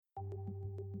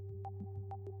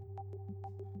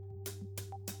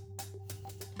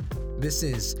This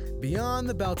is Beyond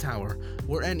the Bell Tower,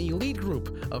 where an elite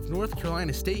group of North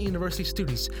Carolina State University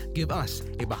students give us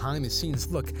a behind-the-scenes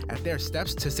look at their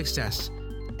steps to success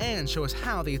and show us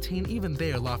how they attain even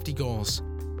their lofty goals.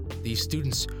 These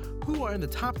students, who are in the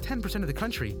top 10% of the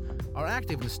country, are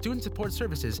active in Student Support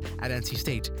Services at NC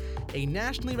State, a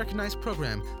nationally recognized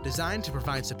program designed to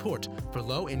provide support for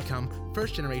low-income,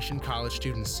 first-generation college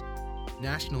students.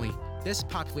 Nationally, this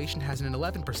population has an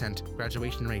 11%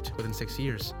 graduation rate within 6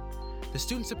 years. The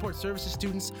Student Support Services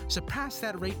students surpass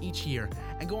that rate each year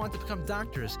and go on to become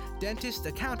doctors, dentists,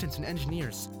 accountants, and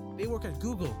engineers. They work at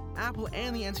Google, Apple,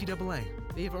 and the NCAA.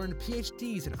 They have earned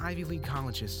PhDs in Ivy League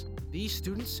colleges. These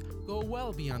students go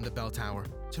well beyond the bell tower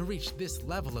to reach this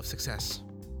level of success.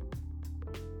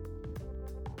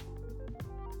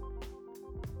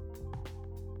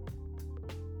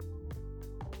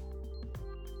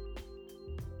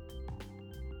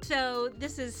 So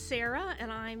this is Sarah,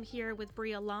 and I'm here with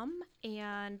Bri Elum,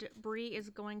 and Bri is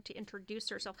going to introduce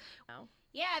herself.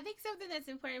 Yeah, I think something that's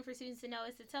important for students to know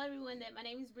is to tell everyone that my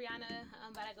name is Brianna,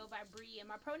 but I go by Bri, and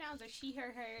my pronouns are she,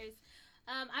 her, hers.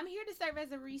 I'm here to serve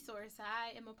as a resource.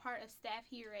 I am a part of staff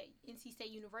here at NC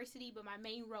State University, but my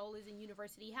main role is in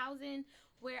university housing,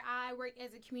 where I work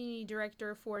as a community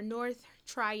director for North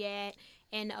Triad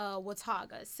and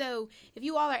Watauga. So if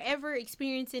you all are ever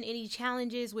experiencing any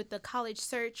challenges with the college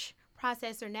search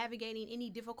process or navigating any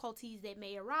difficulties that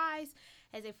may arise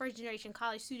as a first-generation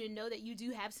college student, know that you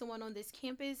do have someone on this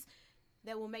campus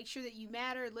that will make sure that you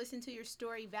matter, listen to your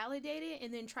story, validate it,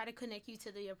 and then try to connect you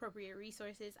to the appropriate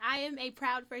resources. I am a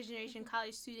proud first-generation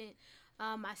college student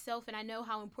myself, and I know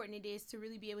how important it is to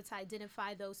really be able to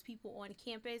identify those people on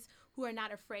campus who are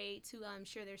not afraid to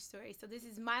share their story. So this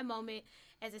is my moment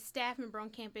as a staff member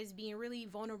on campus, being really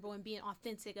vulnerable and being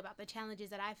authentic about the challenges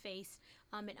that I faced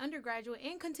in undergraduate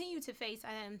and continue to face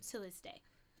to this day.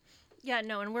 Yeah,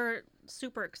 no, and we're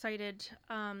super excited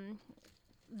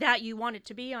that you wanted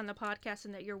to be on the podcast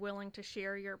and that you're willing to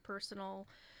share your personal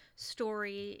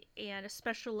story, and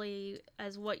especially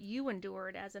as what you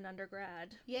endured as an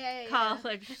undergrad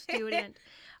college student.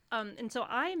 And so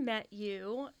I met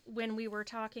you when we were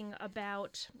talking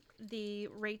about the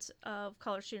rates of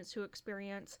college students who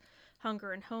experience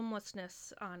hunger and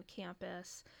homelessness on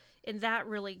campus, and that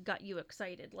really got you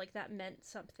excited. Like, that meant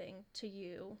something to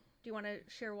you. Do you want to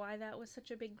share why that was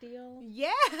such a big deal? Yeah.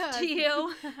 To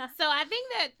you? So I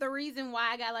think that the reason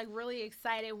why I got really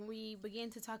excited when we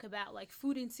began to talk about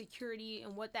food insecurity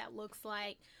and what that looks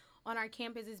like on our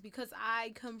campus is because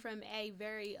I come from a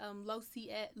very low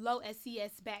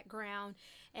SCS background,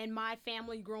 and my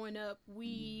family growing up,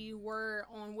 we were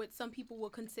on what some people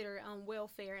would consider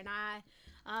welfare, and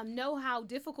I know how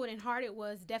difficult and hard it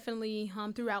was, definitely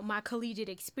throughout my collegiate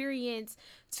experience,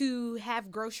 to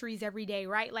have groceries every day,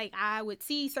 right? Like, I would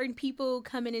see certain people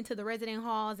coming into the resident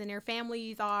halls and their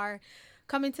families are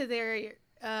coming to their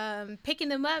picking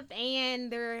them up,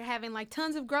 and they're having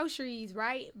tons of groceries,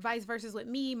 right? Vice versa with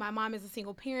me. My mom is a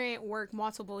single parent, worked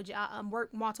multiple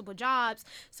jobs.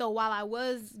 So while I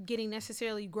was getting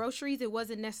necessarily groceries, it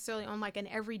wasn't necessarily on an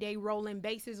everyday rolling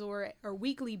basis or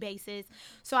weekly basis.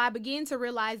 So I began to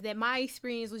realize that my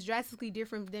experience was drastically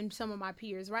different than some of my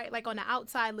peers, right? On the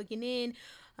outside looking in,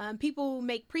 people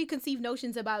make preconceived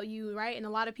notions about you, right? And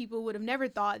a lot of people would have never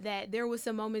thought that there was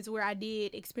some moments where I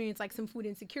did experience some food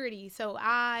insecurity. So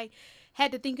I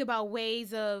had to think about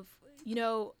ways of,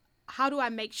 how do I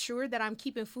make sure that I'm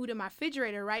keeping food in my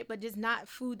refrigerator, right? But just not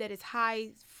food that is high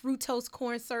fructose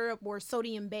corn syrup or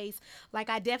sodium based.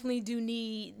 I definitely do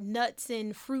need nuts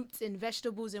and fruits and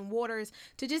vegetables and waters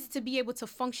to be able to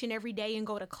function every day and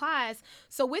go to class.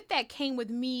 So with that came with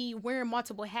me wearing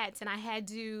multiple hats, and I had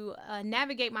to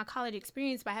navigate my college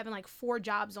experience by having 4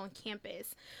 jobs on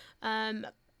campus.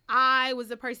 I was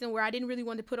the person where I didn't really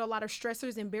want to put a lot of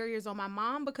stressors and barriers on my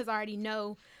mom because I already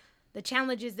know the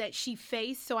challenges that she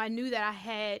faced. So I knew that I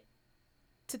had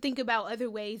to think about other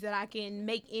ways that I can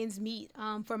make ends meet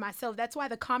for myself. That's why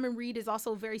the Common Read is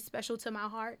also very special to my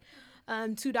heart,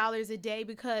 $2 a day,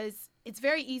 because it's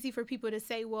very easy for people to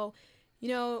say, well,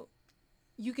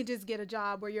 you can just get a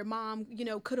job, or your mom,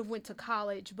 could have went to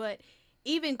college. But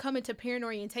even coming to parent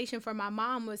orientation for my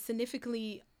mom was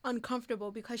significantly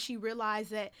uncomfortable because she realized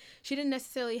that she didn't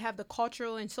necessarily have the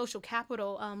cultural and social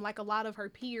capital like a lot of her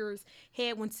peers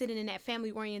had when sitting in that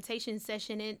family orientation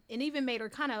session, and even made her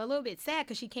kind of a little bit sad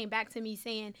because she came back to me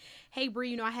saying, hey,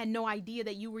 Bri, I had no idea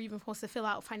that you were even supposed to fill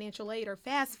out financial aid or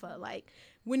FAFSA.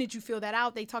 When did you fill that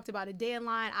out? They talked about a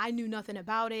deadline. I knew nothing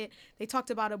about it. They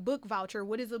talked about a book voucher.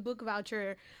 What is a book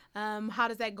voucher? How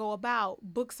does that go about?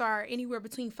 Books are anywhere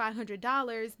between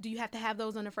 $500. Do you have to have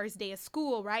those on the first day of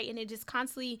school, right? And it just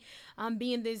constantly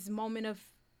being this moment of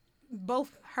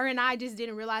both her and I just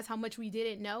didn't realize how much we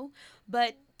didn't know.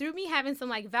 But through me having some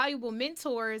like valuable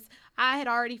mentors, I had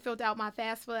already filled out my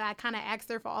FAFSA. I kind of asked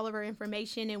her for all of her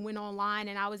information and went online,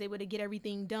 and I was able to get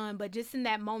everything done. But just in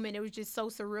that moment, it was just so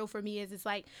surreal for me, as it's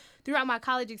like throughout my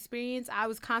college experience, I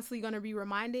was constantly going to be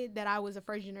reminded that I was a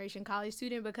first generation college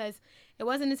student, because it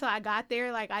wasn't until I got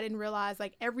there, like I didn't realize,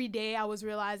 like every day I was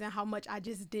realizing how much I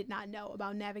just did not know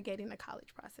about navigating the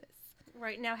college process.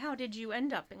 Right. Now, how did you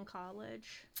end up in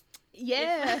college?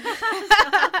 Yeah.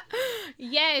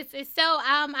 Yes. So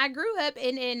I grew up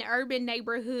in an urban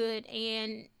neighborhood,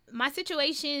 and my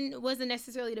situation wasn't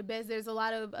necessarily the best. There's a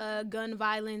lot of gun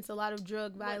violence, a lot of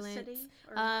drug violence. What city?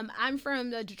 I'm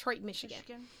from Detroit, Michigan.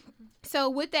 Mm-hmm. So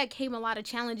with that came a lot of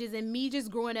challenges, and me just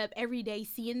growing up every day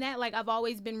seeing that, like I've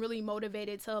always been really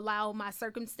motivated to allow my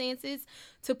circumstances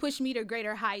to push me to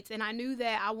greater heights. And I knew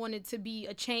that I wanted to be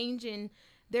a change, and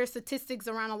there's statistics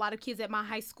around a lot of kids at my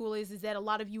high school is that a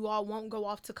lot of you all won't go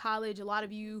off to college. A lot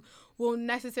of you will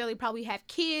necessarily probably have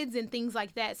kids and things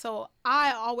like that. So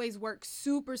I always worked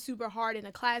super, super hard in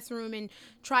the classroom and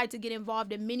tried to get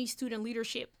involved in many student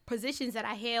leadership positions that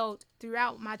I held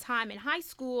throughout my time in high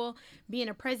school, being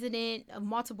a president of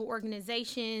multiple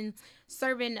organizations,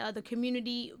 serving the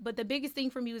community. But the biggest thing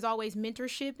for me was always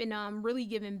mentorship and really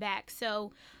giving back.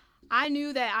 So I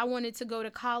knew that I wanted to go to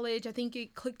college. I think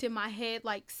it clicked in my head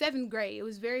like 7th grade. It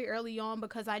was very early on,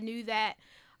 because I knew that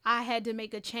I had to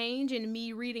make a change, and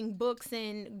me reading books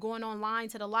and going online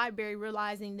to the library,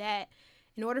 realizing that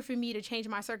in order for me to change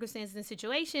my circumstances and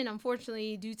situation,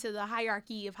 unfortunately, due to the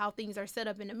hierarchy of how things are set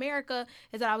up in America,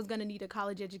 is that I was going to need a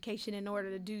college education in order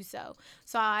to do so.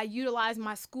 So I utilized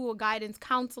my school guidance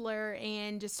counselor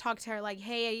and just talked to her like,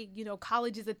 hey,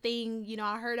 college is a thing.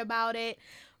 I heard about it.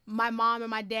 My mom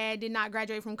and my dad did not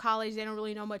graduate from college. They don't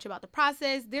really know much about the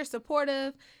process. They're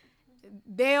supportive.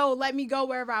 They'll let me go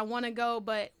wherever I want to go,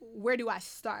 but where do I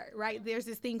start, right? There's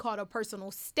this thing called a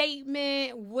personal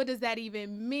statement. What does that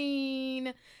even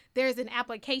mean? There's an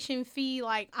application fee.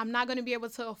 Like, I'm not going to be able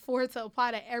to afford to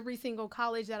apply to every single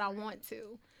college that I want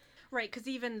to. Right, because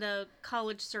even the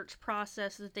college search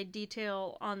process that they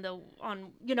detail on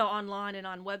online and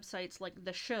on websites, like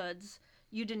the shoulds,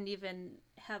 you didn't even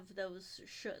have those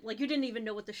you didn't even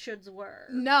know what the shoulds were.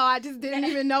 No, I just didn't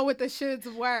even know what the shoulds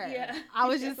were. Yeah. I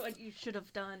was just what you should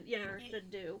have done, or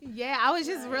should do. Yeah, I was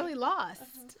just really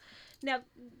lost. Now,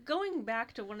 going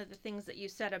back to one of the things that you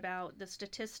said about the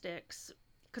statistics,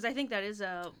 because I think that is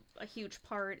a huge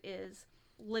part, is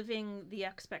living the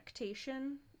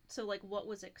expectation. So, like, what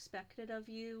was expected of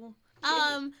you?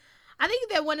 I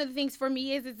think that one of the things for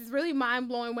me is it's really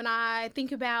mind-blowing when I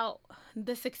think about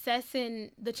the success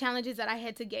and the challenges that I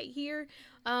had to get here.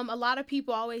 A lot of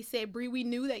people always said, Bri, we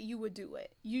knew that you would do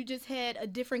it. You just had a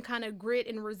different kind of grit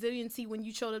and resiliency when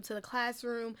you showed up to the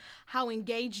classroom, how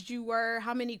engaged you were,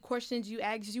 how many questions you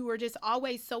asked. You were just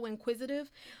always so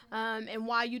inquisitive. And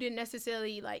while you didn't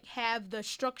necessarily have the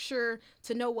structure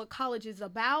to know what college is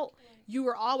about, you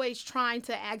were always trying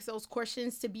to ask those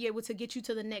questions to be able to get you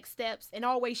to the next steps, and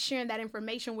always sharing that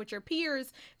information with your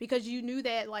peers, because you knew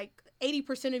that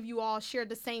 80% of you all shared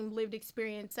the same lived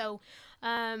experience. So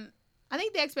I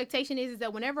think the expectation is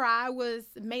that whenever I was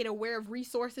made aware of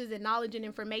resources and knowledge and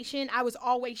information, I was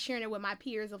always sharing it with my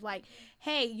peers of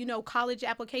hey, college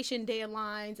application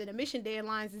deadlines and admission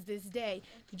deadlines is this day.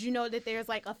 Did you know that there's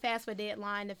a FAFSA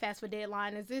deadline? The FAFSA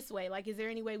deadline is this way. Is there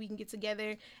any way we can get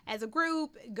together as a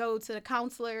group, go to the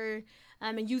counselor,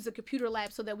 and use the computer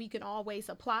lab so that we can always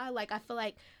apply? I feel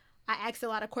like I asked a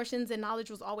lot of questions and knowledge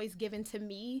was always given to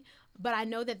me, but I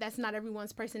know that that's not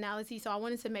everyone's personality. So I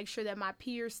wanted to make sure that my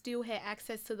peers still had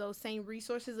access to those same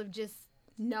resources of just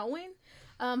knowing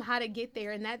how to get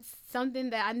there. And that's something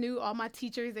that I knew all my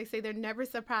teachers, they say they're never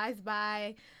surprised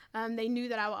by. They knew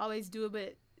that I would always do it,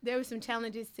 but there were some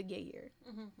challenges to get here.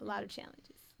 A lot of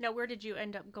challenges. Now, where did you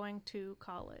end up going to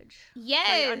college? Yes.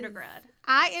 For your undergrad.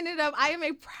 I am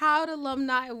a proud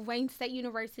alumni of Wayne State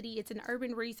University. It's an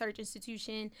urban research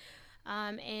institution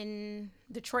in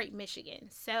Detroit, Michigan.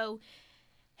 So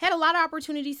had a lot of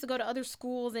opportunities to go to other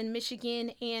schools in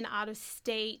Michigan and out of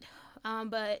state,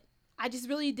 but I just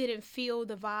really didn't feel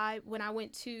the vibe when I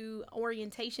went to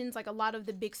orientations. A lot of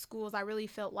the big schools, I really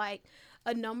felt like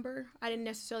a number. I didn't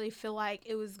necessarily feel like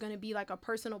it was going to be a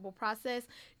personable process.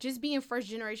 Just being first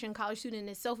generation college student in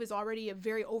itself is already a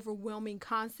very overwhelming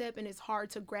concept, and it's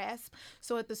hard to grasp.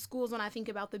 So at the schools, when I think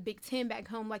about the Big Ten back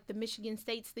home, the Michigan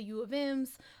States, the U of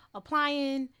M's,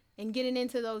 applying and getting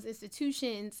into those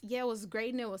institutions, it was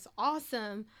great and it was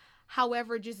awesome.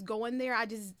 However, just going there, I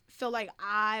just felt like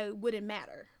I wouldn't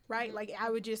matter, right? Like I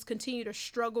would just continue to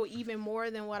struggle even more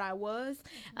than what I was.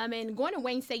 And going to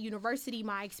Wayne State University,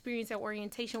 my experience at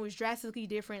orientation was drastically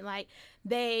different. Like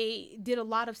they did a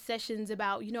lot of sessions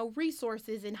about,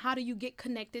 resources and how do you get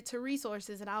connected to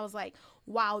resources. And I was like,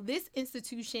 wow, this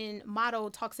institution motto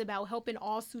talks about helping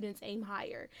all students aim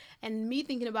higher. And me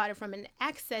thinking about it from an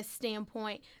access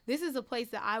standpoint, this is a place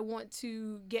that I want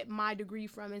to get my degree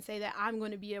from and say that I'm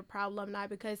going to be a proud alumni,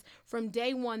 because from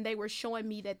day one, they were showing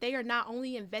me that they are not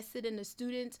only invested in the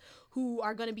students who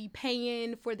are going to be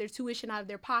paying for their tuition out of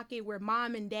their pocket, where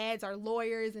mom and dads are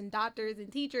lawyers and doctors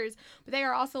and teachers, but they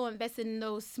are also invested in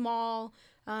those small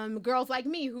girls like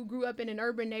me who grew up in an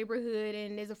urban neighborhood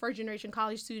and is a first generation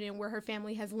college student where her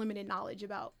family has limited knowledge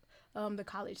about the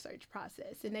college search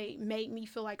process. And they made me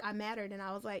feel like I mattered. And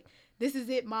I was like, this is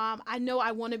it, Mom. I know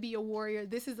I want to be a warrior.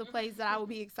 This is a place that I will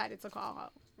be excited to call home.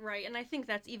 Right. And I think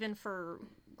that's even for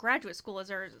graduate school, as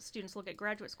our students look at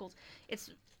graduate schools,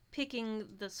 it's picking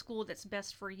the school that's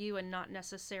best for you and not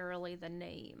necessarily the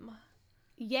name.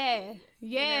 Yeah.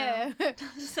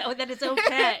 So that it's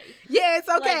okay. Yeah, it's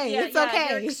okay. It's okay.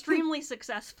 You're extremely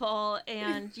successful,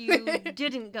 and you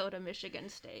didn't go to Michigan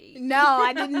State. No,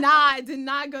 I did not. I did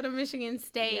not go to Michigan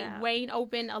State. Yeah. Wayne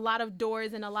opened a lot of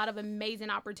doors and a lot of amazing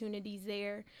opportunities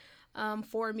there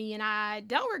for me, and I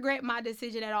don't regret my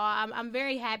decision at all. I'm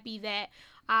very happy that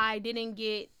I didn't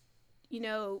get,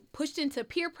 pushed into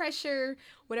peer pressure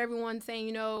with everyone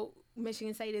saying,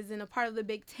 Michigan State isn't a part of the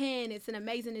Big Ten. It's an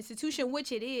amazing institution,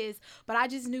 which it is. But I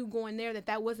just knew going there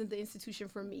that wasn't the institution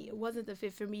for me. It wasn't the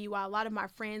fit for me. While a lot of my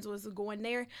friends was going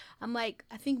there, I'm like,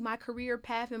 I think my career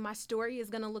path and my story is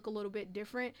going to look a little bit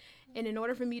different. And in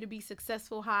order for me to be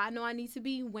successful how I know I need to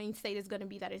be, Wayne State is going to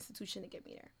be that institution to get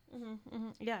me there.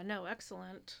 Yeah, no,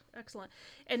 excellent.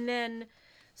 And then,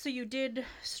 so you did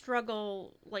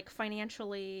struggle like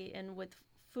financially and with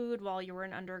food while you were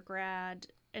an undergrad.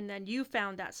 And then you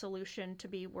found that solution to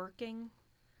be working?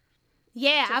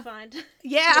 Yeah. I found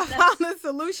the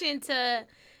solution to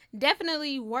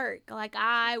definitely work. Like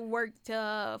I worked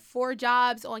 4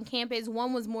 jobs on campus.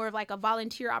 One was more of like a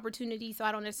volunteer opportunity, so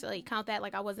I don't necessarily count that.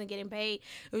 Like I wasn't getting paid.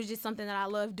 It was just something that I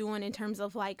loved doing in terms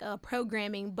of like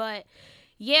programming. But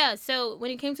yeah, so when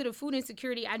it came to the food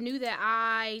insecurity, I knew that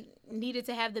I needed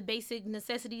to have the basic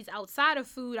necessities outside of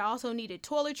food. I also needed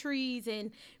toiletries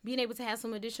and being able to have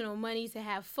some additional money to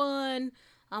have fun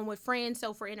with friends,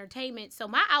 so for entertainment. So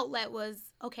my outlet was,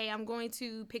 okay, I'm going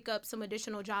to pick up some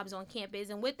additional jobs on campus.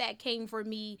 And with that came for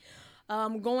me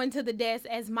going to the desk,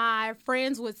 as my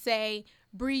friends would say,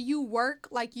 Bri, you work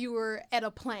like you were at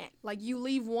a plant. Like you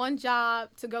leave one job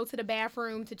to go to the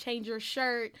bathroom, to change your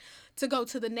shirt, to go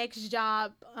to the next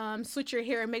job, switch your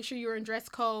hair and make sure you're in dress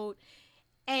code.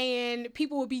 And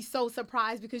people would be so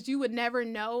surprised because you would never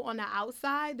know on the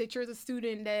outside that you're the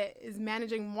student that is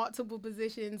managing multiple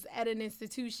positions at an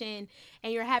institution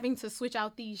and you're having to switch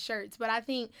out these shirts. But I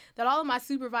think that all of my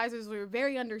supervisors were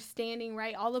very understanding,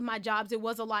 right? All of my jobs, it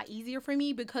was a lot easier for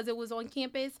me because it was on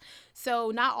campus.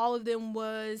 So not all of them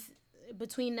was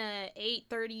between the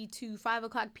 8:30 to 5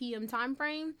 o'clock p.m. time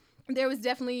frame. There was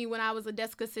definitely, when I was a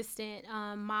desk assistant,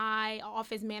 my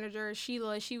office manager,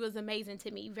 Sheila, she was amazing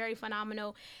to me, very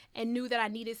phenomenal, and knew that I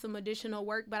needed some additional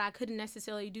work, but I couldn't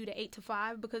necessarily do the 8 to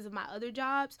 5 because of my other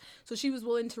jobs. So she was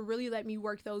willing to really let me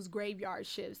work those graveyard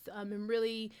shifts. And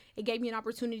really, it gave me an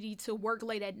opportunity to work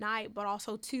late at night, but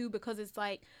also, too, because it's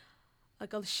like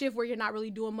a shift where you're not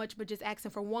really doing much but just asking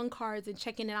for one cards and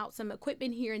checking out some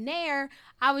equipment here and there.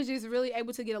 I was just really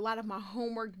able to get a lot of my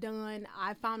homework done.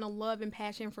 I found a love and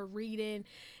passion for reading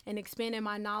and expanding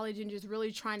my knowledge and just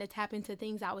really trying to tap into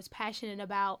things I was passionate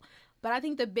about. But I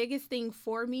think the biggest thing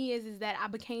for me is that I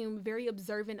became very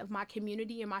observant of my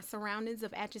community and my surroundings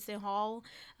of Atchison Hall,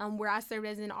 where I served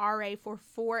as an RA for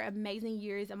 4 amazing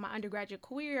years of my undergraduate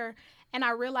career. And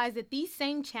I realized that these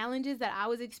same challenges that I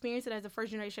was experiencing as a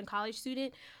first-generation college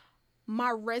student,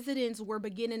 my residents were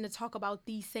beginning to talk about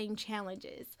these same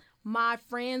challenges. My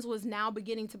friends was now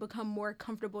beginning to become more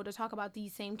comfortable to talk about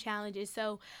these same challenges.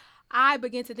 So I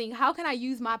began to think, how can I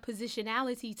use my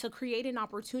positionality to create an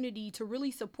opportunity to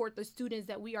really support the students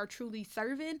that we are truly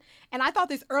serving? And I thought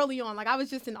this early on, like I was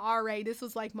just an RA. This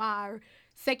was like my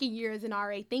second year as an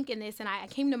RA thinking this. And I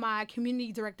came to my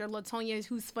community director, LaTonya,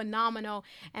 who's phenomenal.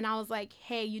 And I was like,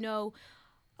 hey,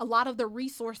 a lot of the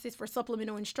resources for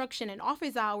supplemental instruction and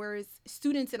office hours,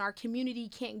 students in our community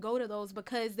can't go to those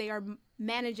because they are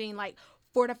managing like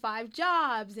 4 to 5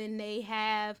 jobs and they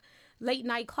have late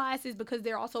night classes because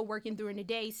they're also working during the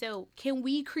day. So can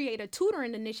we create a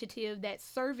tutoring initiative that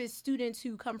service students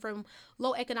who come from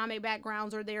low economic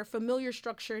backgrounds or their familiar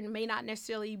structure and may not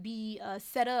necessarily be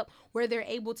set up where they're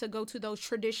able to go to those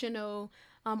traditional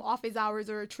office hours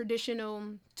or traditional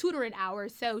tutoring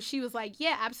hours. So she was like,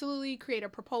 yeah, absolutely, create a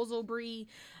proposal, Bri,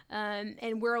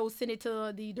 and we'll send it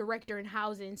to the director in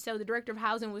housing. So the director of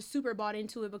housing was super bought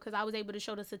into it because I was able to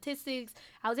show the statistics,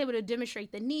 I was able to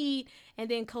demonstrate the need, and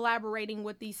then collaborating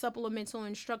with the supplemental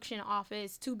instruction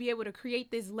office to be able to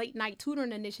create this late night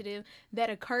tutoring initiative that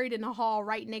occurred in the hall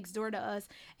right next door to us.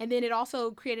 And then it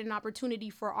also created an opportunity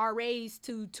for RAs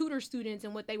to tutor students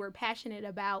and what they were passionate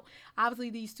about. Obviously,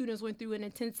 these students went through an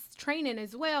intense training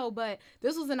as well, but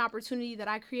this was an opportunity that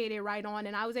I created right on,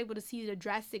 and I was able to see the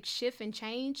drastic shift and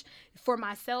change for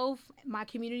myself, my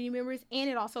community members, and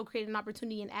it also created an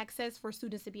opportunity and access for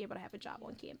students to be able to have a job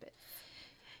on campus.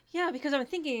 Yeah, because I'm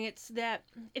thinking it's that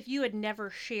if you had never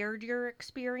shared your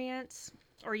experience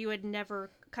or you had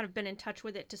never kind of been in touch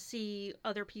with it to see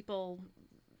other people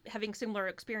having similar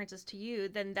experiences to you,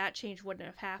 then that change wouldn't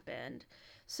have happened.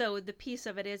 So the piece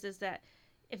of it is that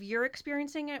if you're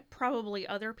experiencing it, probably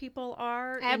other people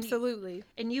are. Absolutely.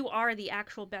 And you are the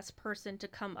actual best person to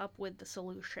come up with the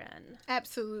solution.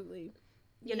 Absolutely.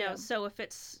 You know, so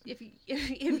if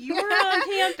you're on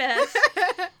campus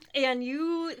and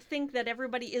you think that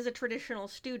everybody is a traditional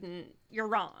student, you're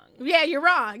wrong. Yeah, you're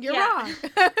wrong. You're wrong.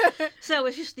 So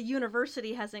it's just the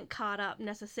university hasn't caught up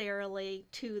necessarily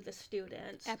to the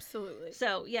students. Absolutely.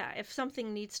 So yeah, if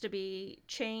something needs to be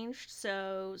changed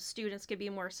so students can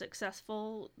be more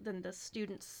successful, then the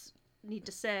students need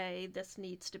to say this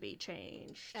needs to be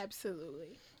changed.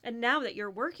 Absolutely. And now that you're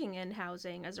working in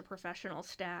housing as a professional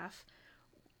staff,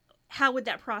 how would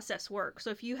that process work?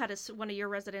 So if you had one of your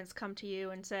residents come to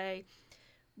you and say,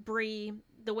 Bri,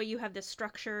 the way you have this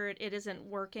structured, it isn't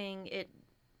working.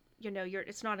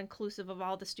 It's not inclusive of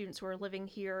all the students who are living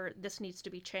here. This needs to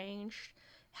be changed.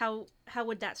 How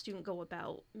would that student go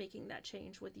about making that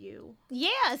change with you?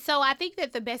 Yeah, so I think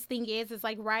that the best thing is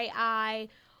I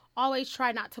always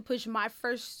try not to push my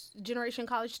first generation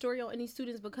college story on any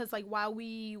students because while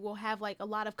we will have a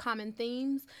lot of common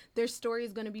themes, their story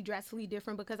is going to be drastically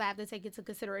different because I have to take into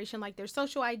consideration their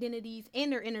social identities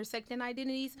and their intersecting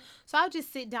identities. So I'll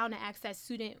just sit down and ask that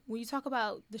student, when you talk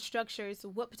about the structures,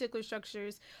 what particular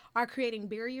structures are creating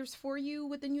barriers for you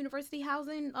within university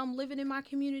housing, living in my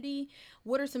community?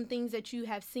 What are some things that you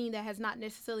have seen that has not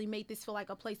necessarily made this feel like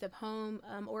a place of home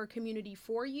or a community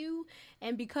for you?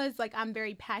 And because I'm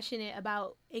very passionate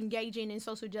about engaging in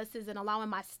social justice and allowing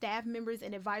my staff members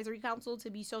and advisory council to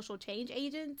be social change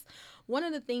agents, one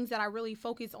of the things that I really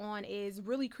focus on is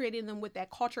really creating them with that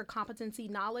culture competency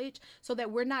knowledge so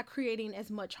that we're not creating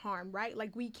as much harm, right?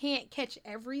 We can't catch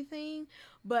everything,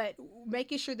 but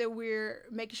making sure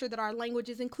that our language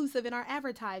is inclusive in our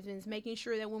advertisements, making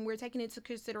sure that when we're taking into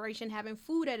consideration having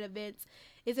food at events,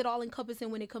 is it all encompassing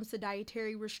when it comes to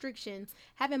dietary restrictions?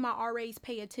 Having my RAs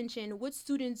pay attention. What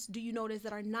students do you notice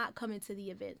that are not coming to the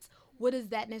events? What does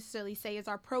that necessarily say? Is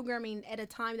our programming at a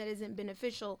time that isn't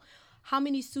beneficial? How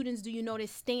many students do you notice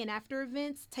staying after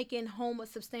events, taking home a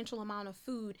substantial amount of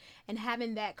food, and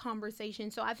having that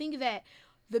conversation? So I think that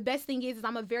the best thing is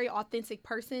I'm a very authentic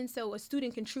person. So a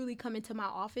student can truly come into my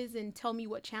office and tell me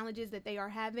what challenges that they are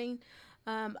having.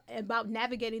 About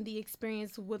navigating the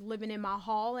experience with living in my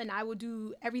hall, and I will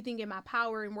do everything in my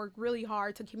power and work really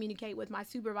hard to communicate with my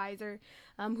supervisor,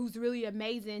 who's really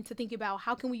amazing, to think about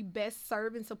how can we best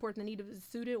serve and support the need of the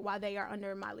student while they are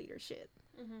under my leadership.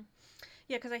 Mm-hmm.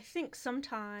 Yeah, because I think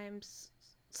sometimes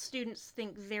students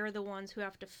think they're the ones who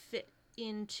have to fit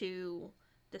into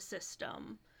the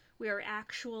system. We are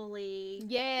actually,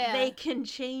 they can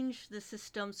change the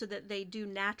system so that they do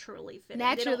naturally fit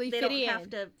in. They don't have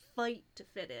to fight to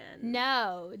fit in.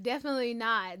 No, definitely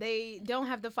not. They don't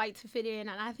have to fight to fit in.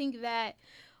 And I think that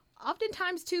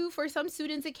oftentimes, too, for some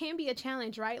students, it can be a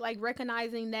challenge, right?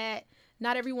 Recognizing that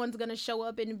not everyone's going to show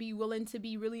up and be willing to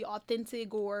be really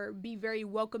authentic or be very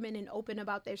welcoming and open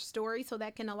about their story. So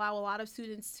that can allow a lot of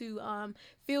students to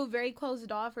feel very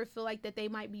closed off or feel like that they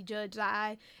might be judged.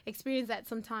 I experience that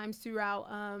sometimes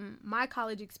throughout my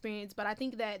college experience, but I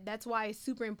think that that's why it's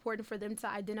super important for them to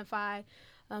identify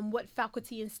what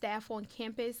faculty and staff on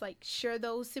campus share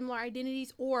those similar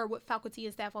identities, or what faculty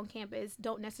and staff on campus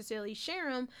don't necessarily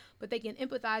share them, but they can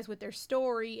empathize with their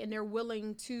story and they're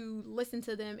willing to listen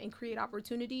to them and create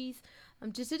opportunities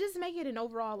just to make it an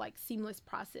overall seamless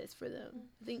process for them.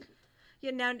 I think.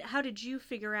 Yeah. Now, how did you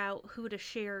figure out who to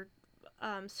share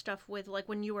stuff with?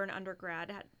 When you were an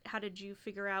undergrad, how did you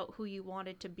figure out who you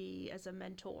wanted to be as a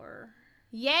mentor?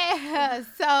 Yeah,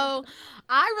 so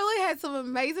I really had some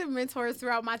amazing mentors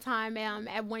throughout my time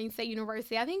at Wayne State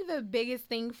University. I think the biggest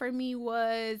thing for me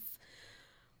was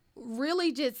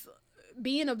really just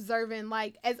being observant,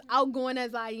 like as outgoing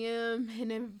as I am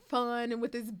and in fun and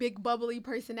with this big bubbly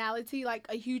personality, like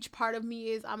a huge part of me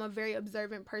is I'm a very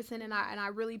observant person, and I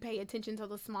really pay attention to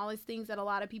the smallest things that a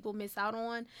lot of people miss out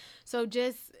on. So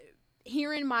just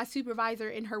hearing my supervisor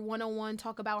in her one-on-one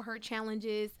talk about her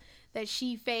challenges that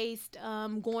she faced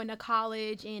going to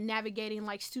college and navigating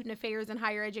like student affairs and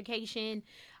higher education,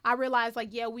 I realized like,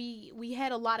 yeah, we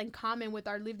had a lot in common with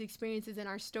our lived experiences and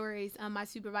our stories, my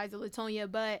supervisor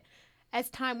Latonia. But as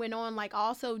time went on, like I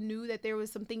also knew that there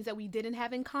was some things that we didn't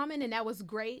have in common, and that was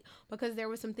great because there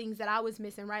were some things that I was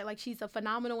missing, right? Like she's a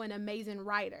phenomenal and amazing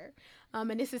writer.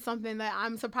 And this is something that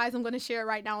I'm surprised I'm going to share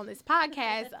right now on this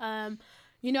podcast.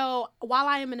 You know, while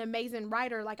I am an amazing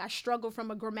writer, like I struggle from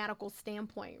a grammatical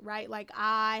standpoint, right? Like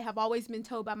I have always been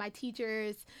told by my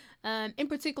teachers, in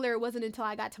particular, it wasn't until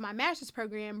I got to my master's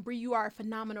program, Bri, you are a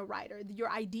phenomenal writer.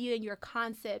 Your idea and your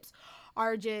concepts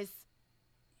are just,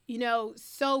 you know,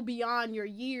 so beyond your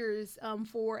years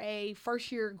for a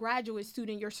first year graduate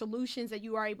student, your solutions that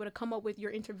you are able to come up with,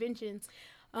 your interventions.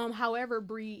 However,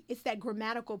 Bri, it's that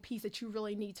grammatical piece that you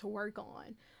really need to work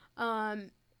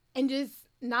on. And just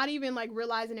not even like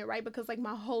realizing it, right? Because like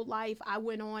my whole life I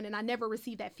went on and I never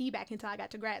received that feedback until I got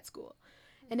to grad school.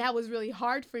 And that was really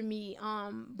hard for me.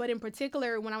 But in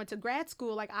particular, when I went to grad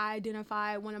school, like I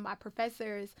identified one of my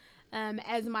professors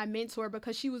as my mentor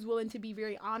because she was willing to be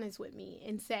very honest with me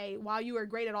and say, while you are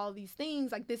great at all of these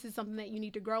things, like this is something that you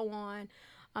need to grow on.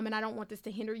 And I don't want this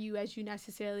to hinder you as you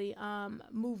necessarily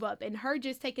move up. And her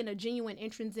just taking a genuine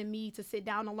interest in me to sit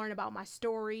down and learn about my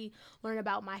story, learn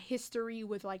about my history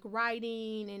with like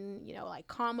writing and, you know, like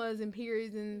commas and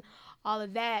periods and all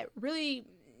of that really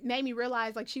made me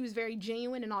realize like she was very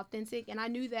genuine and authentic. And I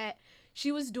knew that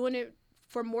she was doing it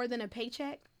for more than a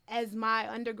paycheck, as my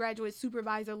undergraduate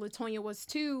supervisor, Latonia, was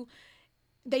too.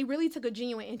 They really took a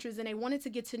genuine interest and they wanted to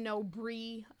get to know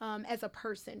Bri as a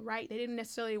person, right? They didn't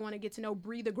necessarily want to get to know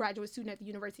Bri, the graduate student at the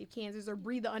University of Kansas, or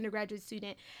Bri, the undergraduate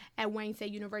student at Wayne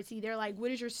State University. They're like, what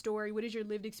is your story? What is your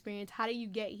lived experience? How do you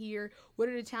get here? What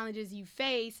are the challenges you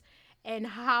face? And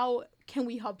how can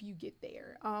we help you get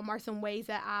there? Are some ways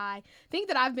that I think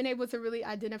that I've been able to really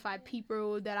identify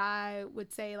people that I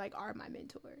would say like are my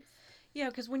mentors. Yeah,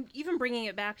 because when even bringing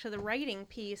it back to the writing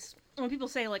piece, when people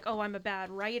say like, oh, I'm a bad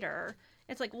writer,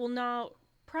 it's like, well, no,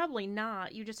 probably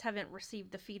not. You just haven't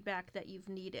received the feedback that you've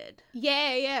needed.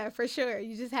 Yeah, for sure.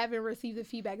 You just haven't received the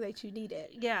feedback that you needed.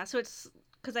 Yeah, so it's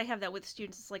because I have that with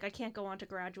students. It's like I can't go on to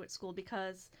graduate school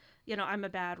because, you know, I'm a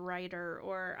bad writer,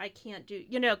 or I can't do,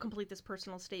 you know, complete this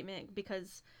personal statement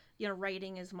because, you know,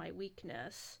 writing is my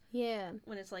weakness. Yeah.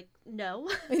 When it's like, no.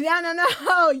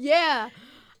 No. Yeah.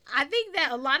 I think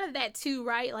that a lot of that too,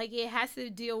 right? Like it has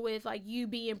to deal with like you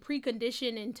being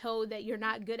preconditioned and told that you're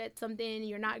not good at something,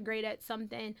 you're not great at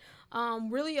something.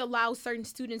 Really allows certain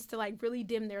students to like really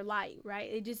dim their light,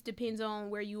 right? It just depends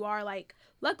on where you are. Like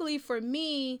luckily for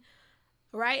me,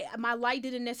 right, my light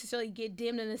didn't necessarily get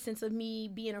dimmed in the sense of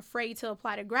me being afraid to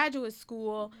apply to graduate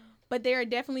school, but there are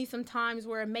definitely some times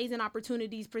where amazing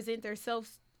opportunities present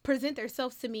themselves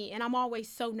to me, and I'm always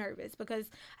so nervous because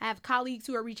I have colleagues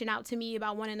who are reaching out to me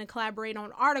about wanting to collaborate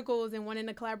on articles and wanting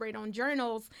to collaborate on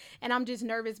journals, and I'm just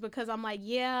nervous because I'm like,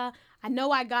 yeah, I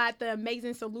know I got the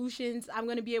amazing solutions, I'm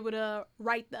going to be able to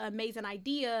write the amazing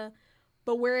idea,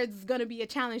 but where it's going to be a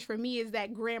challenge for me is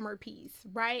that grammar piece,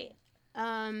 right?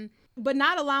 But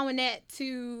not allowing that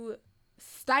to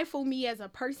stifle me as a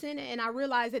person. And I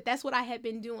realized that that's what I had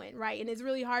been doing, right? And it's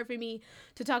really hard for me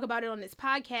to talk about it on this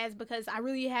podcast because I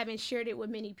really haven't shared it with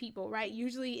many people, right?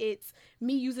 Usually it's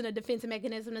me using a defensive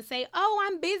mechanism to say, oh,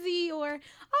 I'm busy, or,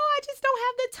 oh, I just don't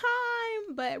have the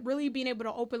time. But really being able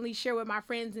to openly share with my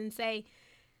friends and say,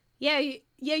 yeah,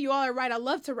 you all are right. I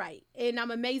love to write and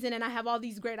I'm amazing and I have all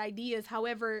these great ideas.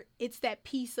 However, it's that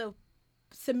piece of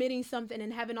submitting something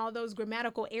and having all those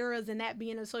grammatical errors and that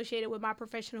being associated with my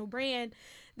professional brand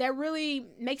that really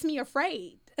makes me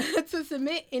afraid to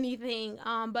submit anything.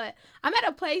 But I'm at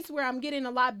a place where I'm getting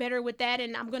a lot better with that,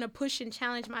 and I'm going to push and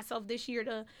challenge myself this year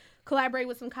to collaborate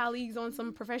with some colleagues on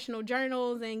some professional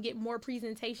journals and get more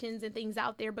presentations and things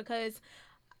out there, because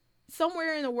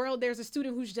somewhere in the world there's a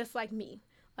student who's just like me,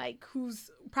 like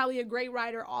who's probably a great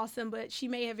writer, awesome, but she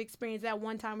may have experienced that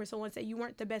one time where someone said you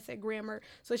weren't the best at grammar.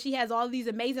 So she has all these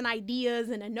amazing ideas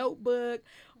in a notebook,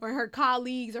 or her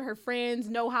colleagues or her friends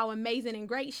know how amazing and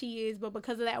great she is, but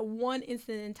because of that one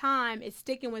instant in time, it's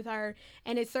sticking with her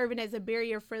and it's serving as a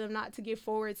barrier for them not to get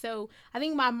forward. So I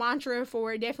think my mantra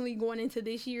for definitely going into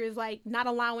this year is like not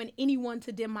allowing anyone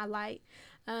to dim my light.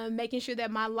 making sure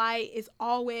that my light is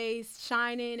always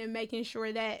shining and making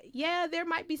sure that, yeah, there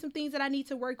might be some things that I need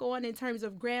to work on in terms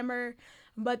of grammar,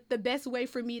 but the best way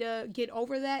for me to get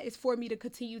over that is for me to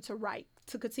continue to write,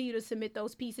 to continue to submit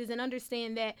those pieces, and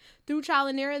understand that through trial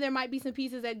and error, there might be some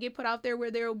pieces that get put out there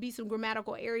where there will be some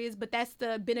grammatical areas, but that's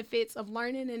the benefits of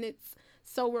learning, and it's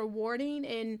so rewarding.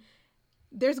 And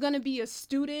there's going to be a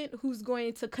student who's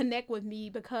going to connect with me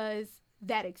because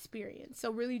that experience.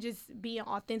 So really just being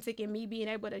authentic and me being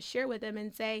able to share with them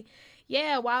and say,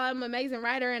 yeah, while I'm an amazing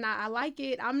writer and I like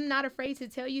it, I'm not afraid to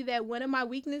tell you that one of my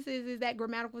weaknesses is that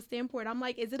grammatical standpoint. I'm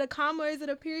like, is it a comma, is it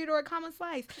a period, or a comma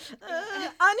slice?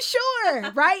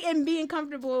 Unsure, right? And being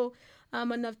comfortable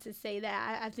enough to say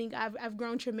that. I think I've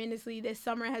grown tremendously. This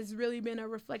summer has really been a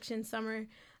reflection summer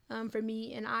for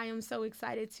me, and I am so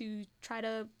excited to try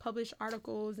to publish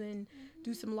articles and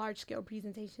do some large-scale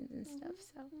presentations and stuff.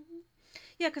 So.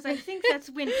 Yeah, because I think that's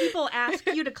when people ask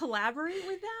you to collaborate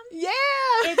with them. Yeah.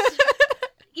 It's,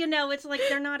 it's like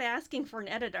they're not asking for an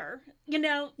editor,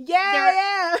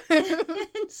 Yeah.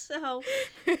 And so,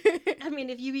 I mean,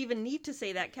 if you even need to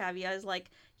say that caveat is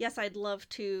like, yes, I'd love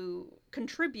to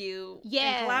contribute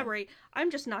and collaborate.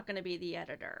 I'm just not going to be the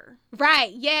editor.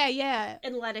 Right. Yeah.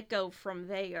 And let it go from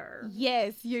there.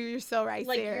 Yes, you're so right,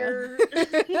 like Sarah.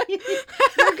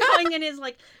 You're going in is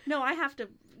like, no, I have to,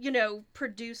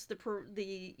 produce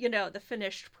the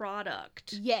finished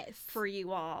product. Yes. For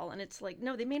you all. And it's like,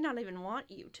 no, they may not even want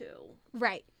you to.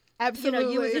 Right.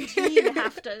 Absolutely. You as a team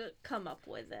have to come up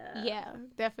with it. Yeah,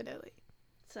 definitely.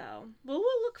 So, we'll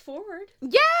look forward.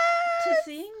 Yes! To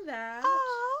seeing that.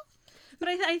 Aww. But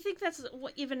I think that's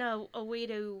even a way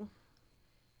to,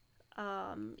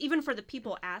 even for the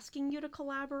people asking you to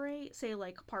collaborate, say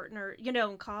like partner,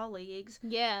 and colleagues.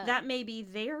 Yeah. That may be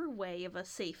their way of a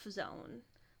safe zone.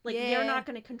 Like, they're not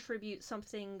going to contribute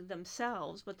something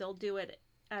themselves, but they'll do it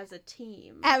as a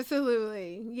team.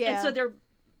 Absolutely. Yeah. And so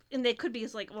they could be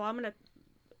like, well, I'm going to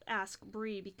ask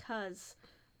Bri because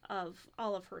of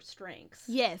all of her strengths.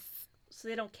 Yes. So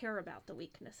they don't care about the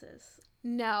weaknesses.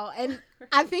 No. And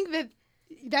I think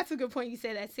that's a good point you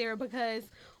said that, Sarah, because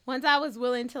once I was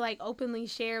willing to like openly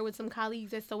share with some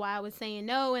colleagues as to why I was saying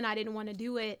no and I didn't want to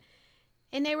do it,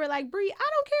 and they were like, Bri, I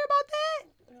don't care about that.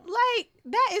 Like,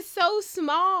 that is so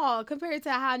small compared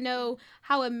to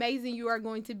how amazing you are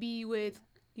going to be with,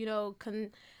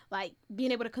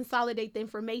 being able to consolidate the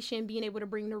information, being able to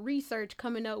bring the research,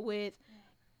 coming up with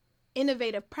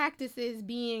innovative practices,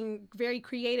 being very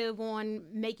creative on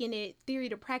making it theory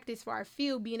to practice for our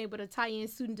field, being able to tie in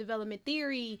student development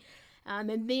theory, and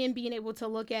then being able to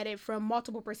look at it from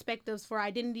multiple perspectives for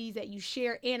identities that you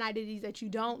share and identities that you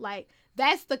don't. Like,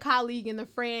 that's the colleague and the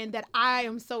friend that I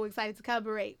am so excited to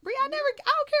collaborate. Bri, I don't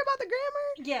care about the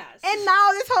grammar. Yes. And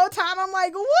now this whole time I'm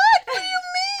like, what do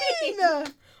you mean?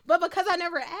 But because I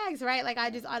never asked, right? Like, I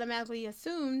just automatically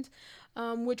assumed,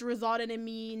 which resulted in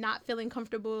me not feeling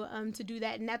comfortable to do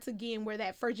that. And that's, again, where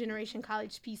that first generation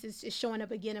college piece is just showing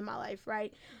up again in my life,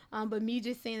 right? But me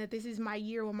just saying that this is my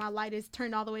year when my light is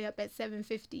turned all the way up at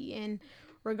 750, and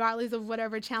regardless of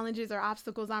whatever challenges or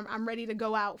obstacles, I'm ready to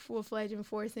go out full-fledged in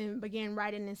force and begin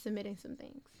writing and submitting some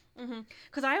things.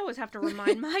 Because I always have to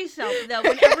remind myself that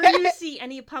whenever you see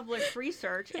any published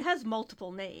research, it has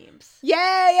multiple names.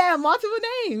 Yeah, multiple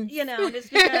names. And it's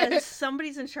because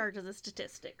somebody's in charge of the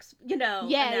statistics,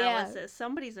 analysis. Yeah.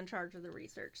 Somebody's in charge of the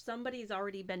research. Somebody's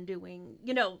already been doing,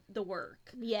 the work.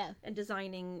 Yeah. And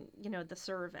designing, the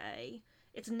survey.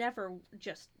 It's never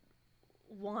just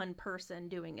one person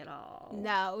doing it all.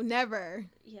 No, never.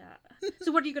 Yeah.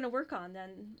 So what are you going to work on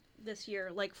then this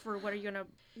year? Like, for what are you going to...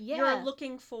 Yeah. You're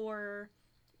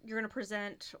going to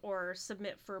present or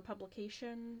submit for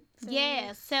publication things?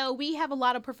 Yeah. So we have a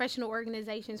lot of professional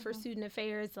organizations for student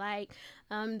affairs, like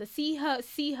the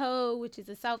CHO, which is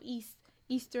the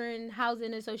Southeastern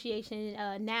Housing Association,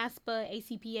 NASPA,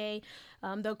 ACPA,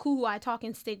 the Kuhu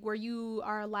Talking Stick, where you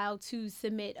are allowed to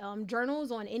submit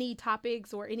journals on any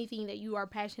topics or anything that you are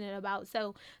passionate about.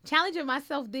 So challenging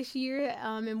myself this year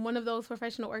in one of those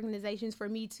professional organizations for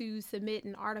me to submit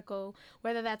an article,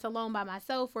 whether that's alone by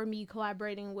myself or me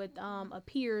collaborating with a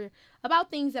peer about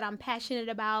things that I'm passionate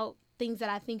about, things that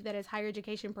I think that as higher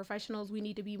education professionals we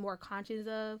need to be more conscious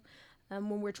of.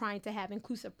 When we're trying to have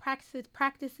inclusive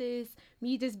practices,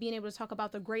 me just being able to talk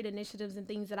about the great initiatives and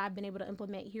things that I've been able to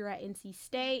implement here at NC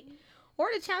State, or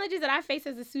the challenges that I face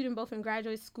as a student, both in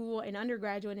graduate school and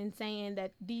undergraduate, and saying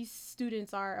that these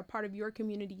students are a part of your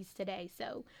communities today.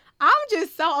 So I'm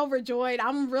just so overjoyed.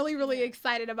 I'm really, really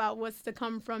excited about what's to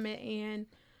come from it. And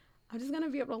I'm just going to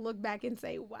be able to look back and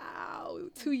say, wow,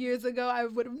 2 years ago, I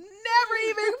would have never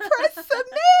even pressed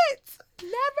submit.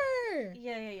 Never.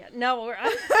 Yeah. No,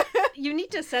 You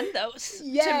need to send those to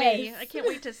Yes. me. I can't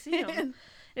wait to see them. And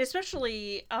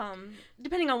especially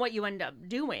depending on what you end up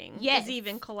doing, Yes. is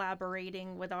even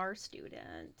collaborating with our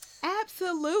students.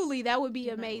 Absolutely. That would be You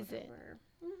know, amazing. whatever.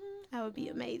 That would be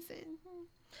amazing.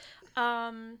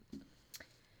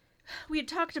 We had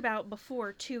talked about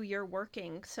before too, you're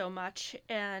working so much,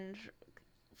 and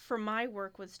for my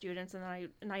work with students, and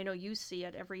I know you see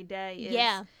it every day, is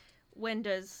Yeah. when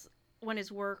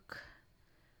is work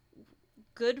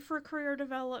good for career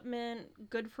development,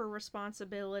 good for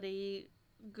responsibility,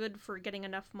 good for getting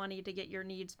enough money to get your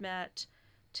needs met,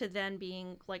 to then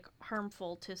being like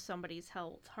harmful to somebody's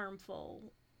health,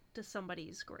 harmful to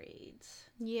somebody's grades.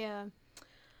 Yeah.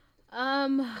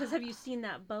 Because have you seen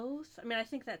that both? I mean, I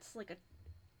think that's like a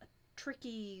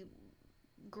tricky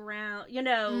ground,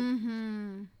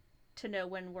 to know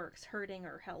when work's hurting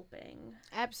or helping.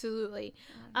 Absolutely.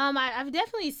 I've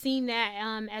definitely seen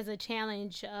that as a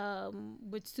challenge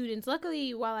with students.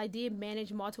 Luckily, while I did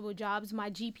manage multiple jobs, my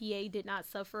GPA did not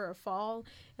suffer or fall.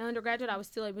 In undergraduate, I was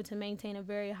still able to maintain a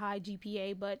very high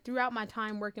GPA, but throughout my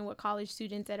time working with college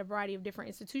students at a variety of different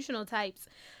institutional types,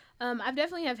 I've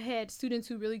definitely have had students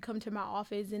who really come to my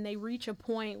office and they reach a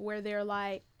point where they're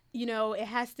like, it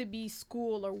has to be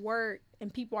school or work,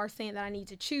 and people are saying that I need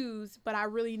to choose, but I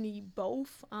really need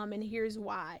both, and here's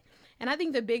why. And I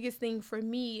think the biggest thing for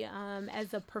me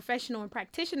as a professional and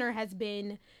practitioner has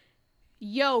been,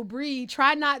 Bri,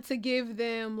 try not to give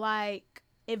them, like,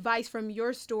 advice from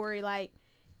your story. Like,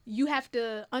 you have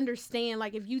to understand,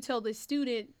 like, if you tell the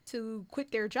student to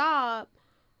quit their job,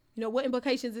 what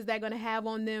implications is that going to have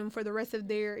on them for the rest of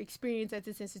their experience at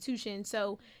this institution?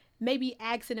 So maybe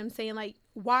asking them, saying, like,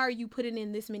 why are you putting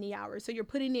in this many hours? So you're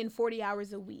putting in 40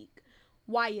 hours a week.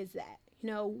 Why is that?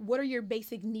 What are your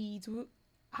basic needs?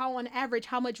 How, on average,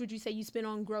 how much would you say you spend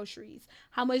on groceries?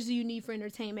 How much do you need for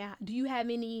entertainment? Do you have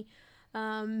any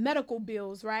medical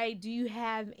bills, right? Do you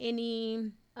have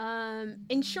any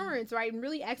insurance, right? And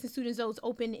really asking students those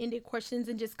open-ended questions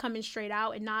and just coming straight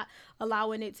out and not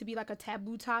allowing it to be like a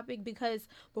taboo topic, because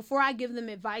before I give them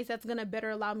advice, that's going to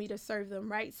better allow me to serve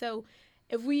them, right? So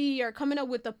if we are coming up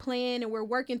with a plan and we're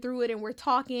working through it and we're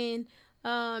talking,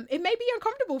 it may be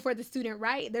uncomfortable for the student,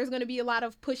 right? There's going to be a lot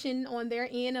of pushing on their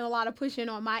end and a lot of pushing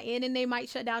on my end, and they might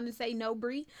shut down and say, no,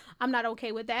 Bri, I'm not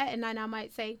okay with that. And then I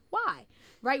might say, why?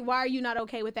 Right? Why are you not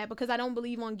okay with that? Because I don't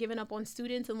believe on giving up on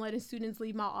students and letting students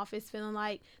leave my office feeling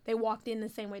like they walked in the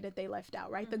same way that they left out,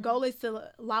 right? Mm-hmm. The goal is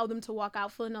to allow them to walk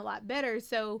out feeling a lot better.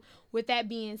 So with that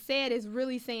being said, is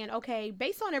really saying, okay,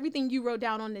 based on everything you wrote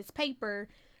down on this paper,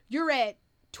 you're at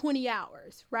 20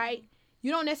 hours, right?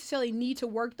 You don't necessarily need to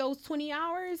work those 20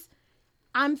 hours.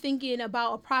 I'm thinking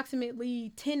about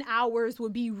approximately 10 hours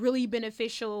would be really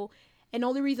beneficial. And the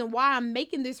only reason why I'm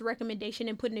making this recommendation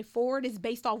and putting it forward is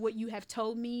based off what you have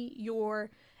told me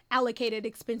your allocated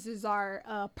expenses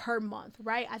are per month,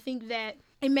 right? I think that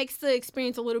it makes the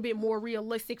experience a little bit more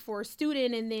realistic for a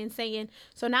student. And then saying,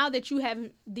 so now that you have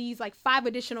these like 5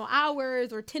 additional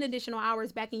hours or 10 additional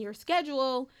hours back in your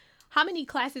schedule, how many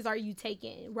classes are you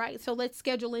taking, right? So let's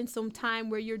schedule in some time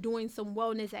where you're doing some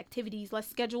wellness activities. Let's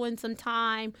schedule in some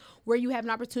time where you have an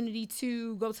opportunity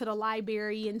to go to the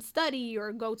library and study,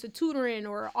 or go to tutoring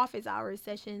or office hours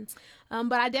sessions.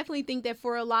 But I definitely think that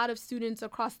for a lot of students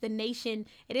across the nation,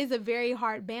 it is a very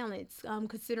hard balance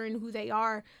considering who they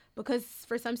are, because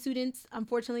for some students,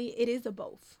 unfortunately, it is a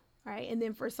both, right? And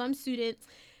then for some students,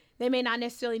 they may not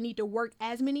necessarily need to work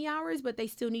as many hours, but they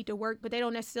still need to work, but they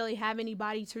don't necessarily have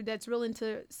anybody that's willing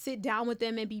to sit down with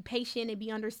them and be patient and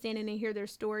be understanding and hear their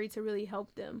story to really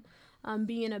help them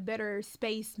be in a better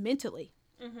space mentally.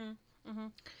 Mm-hmm. Mm-hmm.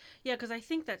 Yeah, because I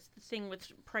think that's the thing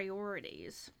with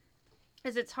priorities,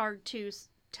 is it's hard to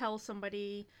tell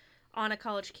somebody on a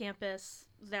college campus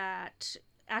that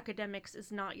academics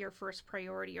is not your first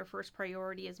priority. Your first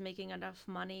priority is making enough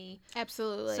money.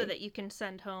 Absolutely. So that you can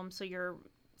send home so your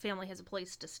family has a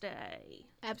place to stay.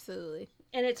 Absolutely.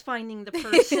 And it's finding the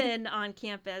person on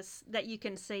campus that you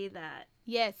can say that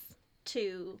yes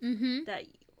to. Mm-hmm. That,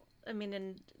 I mean,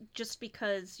 and just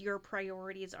because your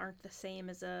priorities aren't the same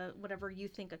as whatever you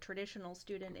think a traditional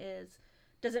student is,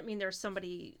 doesn't mean there's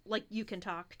somebody like you can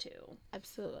talk to.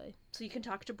 Absolutely. So you can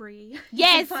talk to Bri.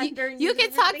 Yes, you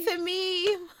can talk to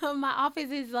me. My office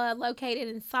is located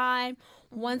in Syme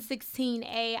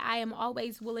 116A. I am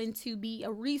always willing to be a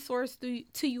resource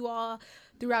to you all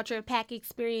throughout your PAC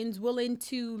experience, willing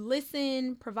to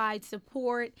listen, provide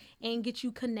support, and get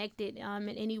you connected in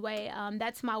any way.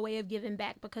 That's my way of giving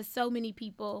back, because so many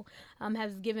people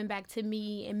have given back to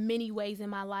me in many ways in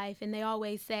my life. And they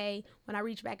always say, when I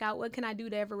reach back out, what can I do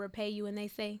to ever repay you? And they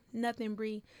say, nothing,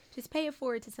 Bri. Just pay it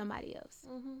forward to somebody anybody else.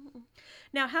 Mm-hmm.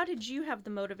 Now, how did you have the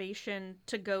motivation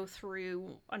to go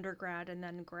through undergrad and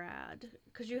then grad?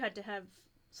 Because you had to have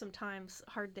sometimes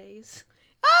hard days.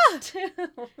 Ah,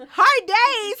 hard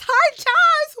days, hard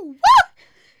times. Woo!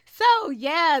 So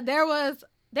yeah, there was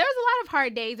a lot of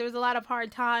hard days. There was a lot of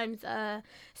hard times,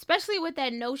 especially with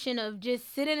that notion of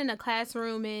just sitting in a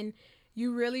classroom and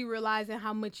you really realizing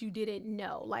how much you didn't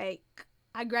know. Like,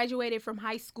 I graduated from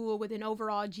high school with an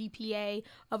overall GPA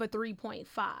of a 3.5.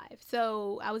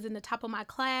 So I was in the top of my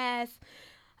class.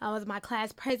 I was my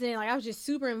class president. Like, I was just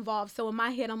super involved. So in my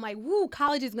head, I'm like, woo,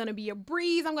 college is going to be a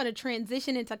breeze. I'm going to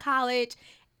transition into college.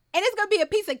 And it's going to be a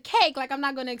piece of cake. Like, I'm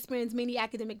not going to experience many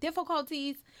academic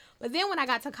difficulties. But then when I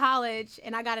got to college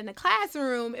and I got in the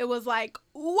classroom, it was like,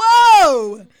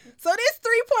 whoa. So this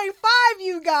 3.5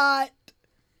 you got.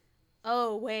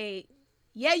 Oh, wait.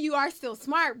 Yeah, you are still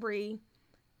smart, Bri.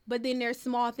 But then there's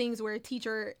small things where a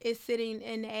teacher is sitting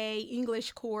in a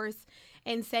English course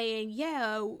and saying,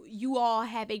 yeah, you all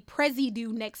have a Prezi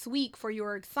due next week for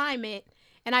your assignment.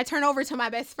 And I turn over to my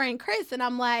best friend, Chris, and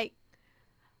I'm like,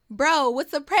 bro,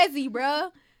 what's a Prezi,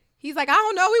 bro? He's like, I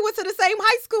don't know. We went to the same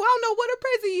high school. I don't know what a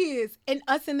Prezi is. And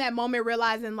us in that moment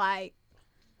realizing, like,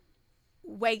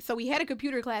 wait, so we had a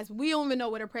computer class. We don't even know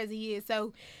what a Prezi is.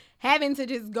 So having to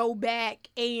just go back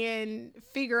and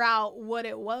figure out what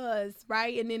it was,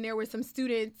 right? And then there were some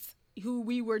students who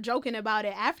we were joking about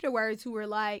it afterwards who were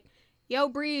like, yo,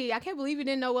 Bri, I can't believe you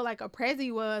didn't know what, like, a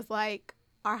Prezi was. Like,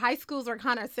 our high schools are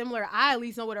kind of similar. I at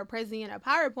least know what a Prezi and a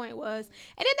PowerPoint was.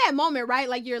 And in that moment, right,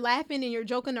 like, you're laughing and you're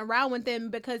joking around with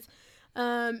them because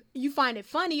you find it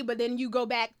funny, but then you go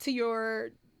back to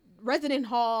your resident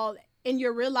hall and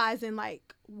you're realizing,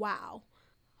 like, wow.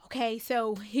 Okay,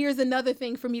 so here's another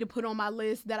thing for me to put on my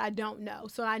list that I don't know.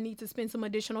 So I need to spend some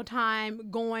additional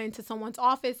time going to someone's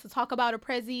office to talk about a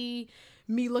Prezi,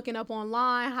 me looking up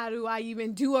online, how do I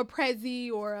even do a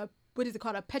Prezi or a, what is it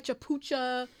called, a Pecha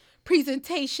Pucha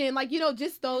presentation, like, you know,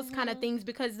 just those kind of things,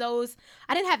 because those,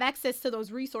 I didn't have access to those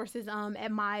resources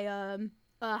at my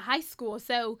high school.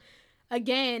 So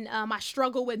again, I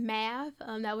struggle with math.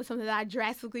 That was something that I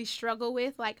drastically struggle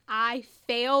with. Like, I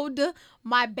failed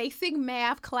my basic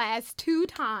math class 2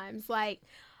 times. Like,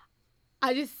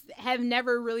 I just have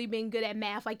never really been good at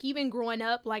math. Like, even growing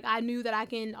up, like, I knew that I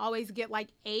can always get, like,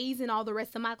 A's in all the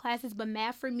rest of my classes. But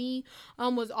math for me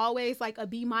was always, like, a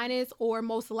B- or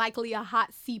most likely a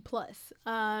hot C+.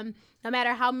 No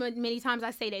matter how many times I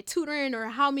stayed at tutoring or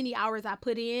how many hours I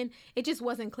put in, it just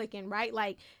wasn't clicking, right?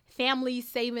 Like, families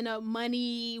saving up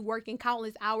money, working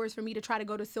countless hours for me to try to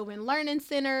go to Sylvan Learning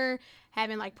Center,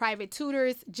 having, like, private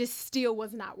tutors, just still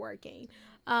was not working.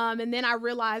 And then I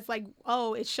realized, like,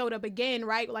 oh, it showed up again,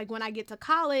 right? Like, when I get to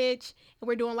college and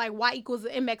we're doing, like, y equals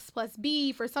mx plus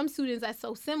b. For some students, that's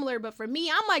so similar. But for me,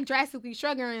 I'm, like, drastically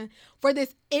struggling for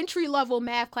this entry-level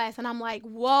math class. And I'm like,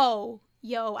 whoa,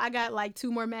 yo, I got, like,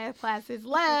 2 more math classes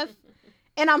left.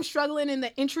 And I'm struggling in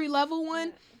the entry-level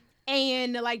one.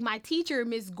 And, like, my teacher,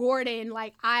 Miss Gordon,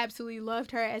 like, I absolutely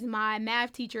loved her as my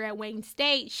math teacher at Wayne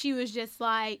State. She was just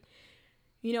like,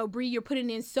 you know, Bri, you're putting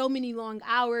in so many long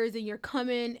hours and you're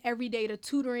coming every day to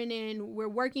tutoring and we're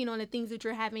working on the things that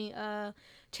you're having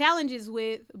challenges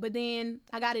with. But then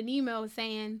I got an email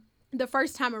saying the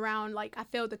first time around, like, I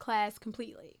failed the class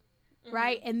completely,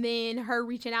 right? And then her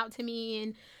reaching out to me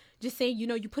and just saying, you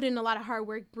know, you put in a lot of hard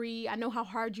work, Bri. I know how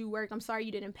hard you work. I'm sorry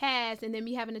you didn't pass. And then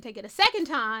me having to take it a second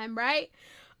time, right?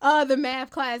 The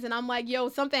math class. And I'm like, yo,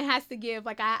 something has to give.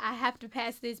 Like, I have to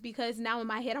pass this because now in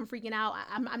my head I'm freaking out.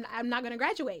 I'm not going to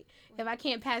graduate if I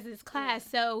can't pass this class.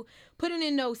 So putting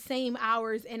in those same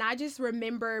hours. And I just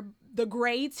remember the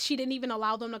grades. She didn't even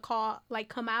allow them to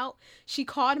come out. She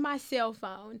called my cell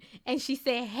phone and she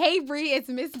said, hey, Bri, it's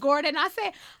Miss Gordon. I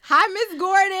said, hi, Miss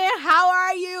Gordon. How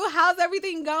are you? How's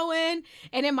everything going?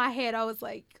 And in my head, I was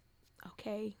like,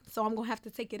 okay, so I'm going to have to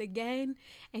take it again.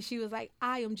 And she was like,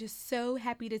 I am just so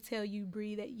happy to tell you,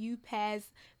 Bri, that you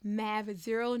passed Math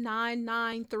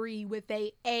 0993 with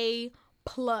a A+.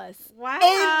 Wow. In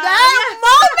that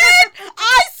moment,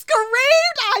 I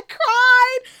screamed, I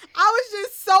cried. I was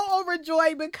just so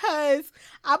overjoyed because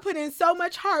I put in so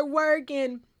much hard work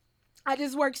and I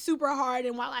just worked super hard.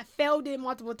 And while I failed it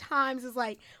multiple times, it's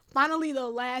like finally the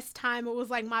last time it was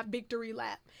like my victory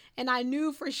lap. And I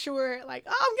knew for sure, like,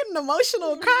 oh, I'm getting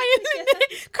emotional, crying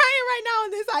right now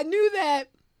on this. I knew that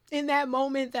in that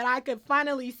moment that I could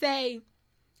finally say,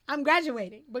 I'm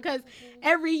graduating. Because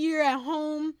every year at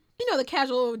home, you know, the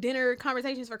casual dinner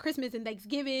conversations for Christmas and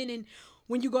Thanksgiving, and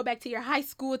when you go back to your high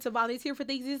school to volunteer for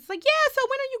things, it's like, yeah, so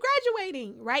when are you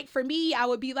graduating, right? For me, I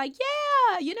would be like,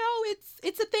 yeah,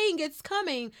 it's a thing, it's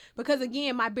coming. Because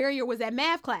again, my barrier was that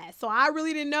math class. So I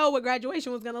really didn't know what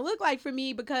graduation was going to look like for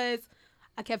me because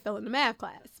I kept failing the math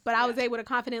class. But I was able to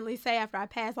confidently say after I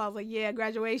passed, I was like, yeah,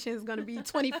 graduation is going to be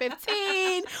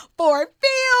 2015, Ford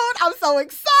Field. I'm so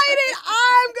excited.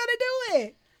 I'm going to do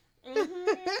it.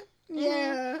 Mm-hmm.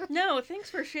 Yeah. No, thanks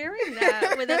for sharing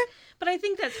that with us. But I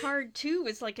think that's hard too,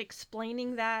 is like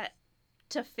explaining that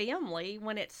to family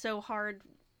when it's so hard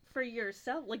for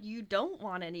yourself. Like, you don't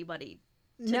want anybody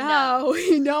to know.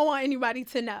 You don't want anybody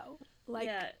to know. Like,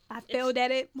 Yeah, I failed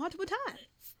at it multiple times.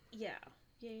 Yeah.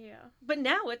 But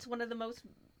now it's one of the most,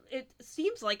 it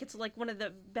seems like it's like one of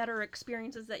the better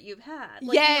experiences that you've had.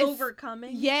 Like, yes.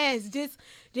 Overcoming. Yes. Just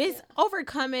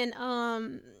overcoming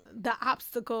the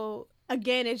obstacle.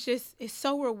 Again, it's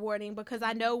so rewarding because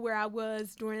I know where I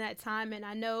was during that time and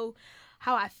I know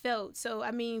how I felt. So,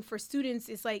 I mean, for students,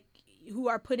 it's like who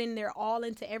are putting their all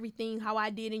into everything, how I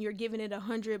did, and you're giving it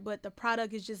 100, but the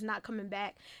product is just not coming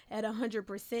back at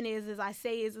 100%. As I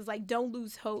say, is like, don't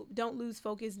lose hope, don't lose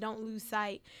focus, don't lose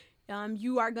sight.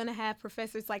 You are going to have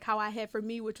professors like how I had for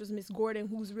me, which was Miss Gordon,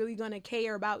 who's really going to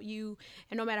care about you.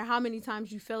 And no matter how many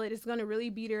times you fail it, it's going to really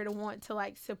be there to want to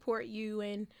like support you.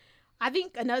 And I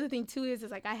think another thing too is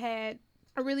like I had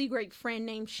a really great friend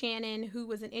named Shannon who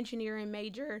was an engineering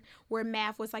major where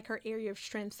math was like her area of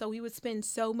strength. So we would spend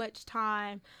so much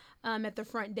time at the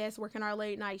front desk working our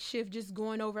late night shift, just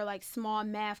going over like small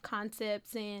math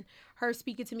concepts and her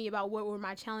speaking to me about what were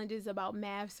my challenges about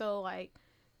math. So like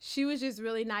she was just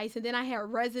really nice. And then I had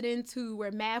residents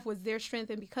where math was their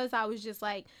strength. And because I was just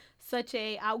like such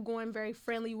a outgoing, very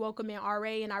friendly, welcoming RA,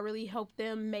 and I really helped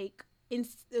them make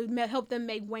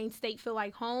Wayne State feel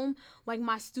like home. Like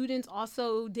my students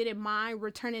also didn't mind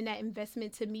returning that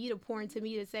investment to me, to pour into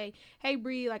me, to say, hey,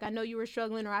 Bri, like I know you were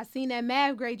struggling, or I seen that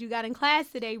math grade you got in class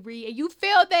today, Bri, and you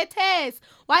failed that test.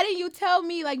 Why didn't you tell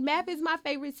me? Like math is my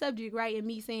favorite subject, right? And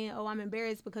me saying, oh, I'm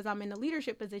embarrassed because I'm in a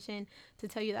leadership position to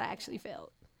tell you that I actually failed.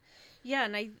 Yeah,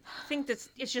 and I think it's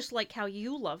just like how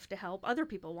you love to help. Other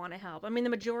people want to help. I mean,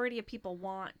 the majority of people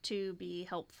want to be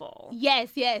helpful. Yes.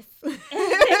 And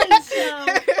so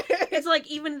it's like,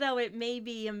 even though it may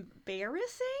be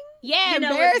embarrassing. Yeah,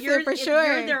 embarrassing for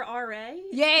sure. You're their RA.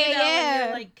 Yeah. And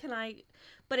you're like, can I?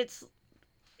 But it's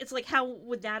like, how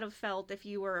would that have felt if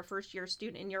you were a first-year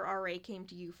student and your RA came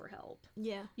to you for help?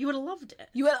 Yeah. You would have loved it.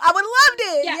 I would have loved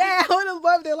it. Yeah, I would have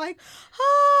loved it. Like,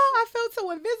 oh, I felt so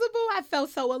invisible. I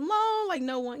felt so alone. Like,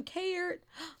 no one cared.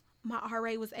 My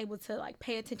RA was able to, like,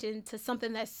 pay attention to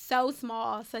something that's so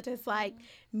small, such as, like,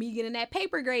 me getting that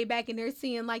paper grade back, and they're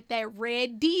seeing, like, that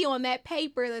red D on that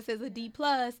paper that says a D+,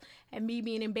 and me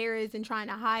being embarrassed and trying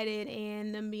to hide it,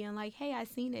 and them being like, hey, I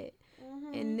seen it.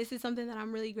 And this is something that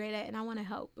I'm really great at, and I want to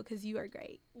help because you are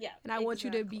great. Yeah. And I want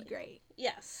you to be great.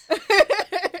 Yes.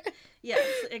 Yes,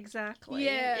 exactly.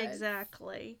 Yes.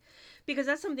 Exactly. Because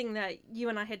that's something that you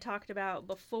and I had talked about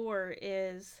before,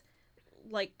 is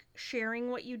like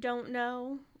sharing what you don't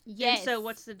know. Yes. And so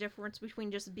what's the difference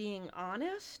between just being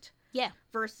honest? Yeah.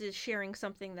 Versus sharing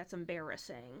something that's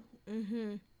embarrassing.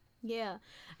 Mm-hmm. Yeah,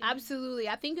 absolutely.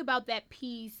 I think about that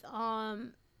piece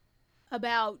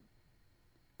about,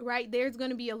 right, there's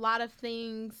going to be a lot of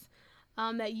things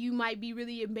that you might be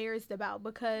really embarrassed about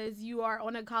because you are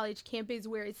on a college campus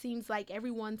where it seems like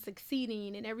everyone's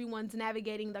succeeding and everyone's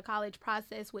navigating the college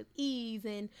process with ease,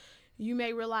 and you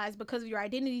may realize because of your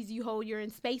identities you hold, you're in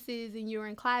spaces and you're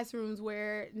in classrooms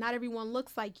where not everyone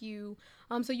looks like you.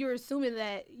 So you're assuming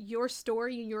that your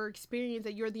story and your experience,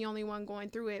 that you're the only one going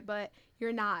through it, but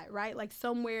you're not, right? Like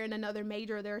somewhere in another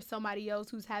major, there's somebody else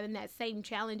who's having that same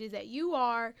challenges that you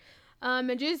are.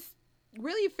 And just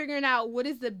really figuring out what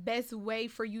is the best way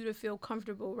for you to feel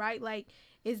comfortable, right? Like,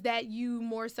 is that you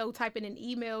more so typing an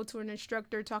email to an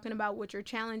instructor talking about what your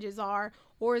challenges are,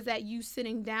 or is that you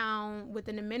sitting down with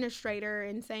an administrator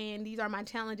and saying, these are my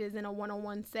challenges in a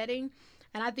one-on-one setting?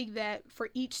 And I think that for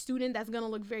each student, that's going to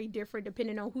look very different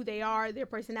depending on who they are, their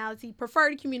personality.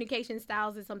 Preferred communication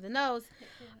styles is something else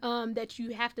that you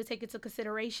have to take into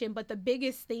consideration. But the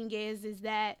biggest thing is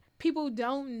that people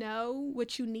don't know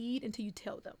what you need until you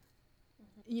tell them.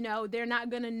 You know, they're not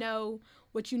going to know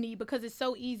what you need because it's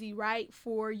so easy, right,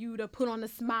 for you to put on a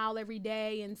smile every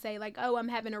day and say like, oh, I'm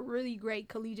having a really great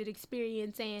collegiate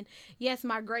experience, and yes,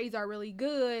 my grades are really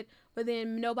good, but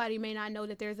then nobody may not know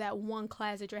that there's that one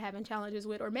class that you're having challenges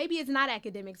with. Or maybe it's not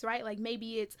academics, right? Like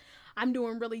maybe it's, I'm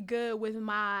doing really good with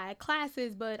my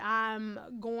classes, but I'm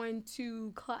going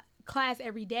to class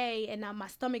every day and my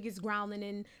stomach is growling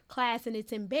in class and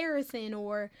it's embarrassing,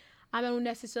 or I don't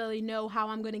necessarily know how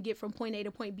I'm going to get from point A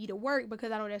to point B to work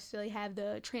because I don't necessarily have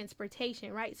the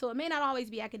transportation, right? So it may not always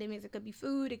be academics. It could be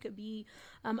food. It could be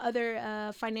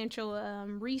other financial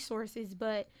resources.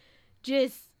 But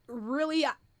just really,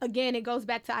 again, it goes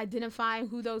back to identifying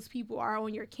who those people are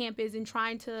on your campus and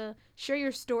trying to share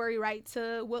your story, right,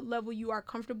 to what level you are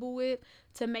comfortable with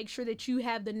to make sure that you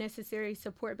have the necessary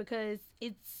support, because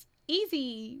it's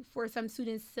easy for some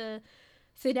students to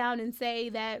sit down and say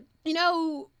that,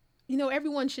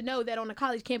 everyone should know that on a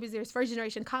college campus, there's first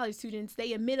generation college students.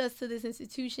 They admit us to this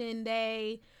institution.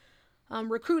 They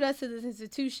recruit us to this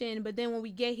institution. But then when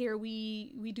we get here,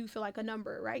 we do feel like a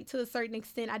number, right? To a certain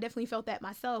extent, I definitely felt that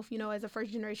myself, as a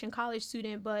first generation college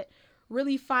student. But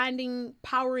really finding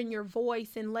power in your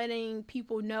voice and letting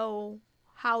people know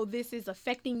how this is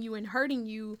affecting you and hurting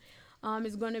you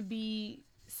is going to be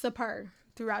superb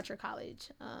throughout your college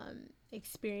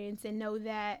experience. And know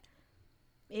that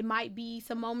it might be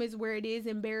some moments where it is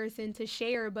embarrassing to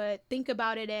share, but think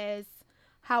about it as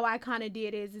how I kind of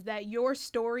did is that your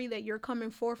story that you're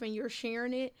coming forth and you're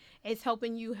sharing it is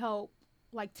helping you help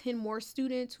like 10 more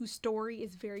students whose story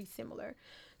is very similar.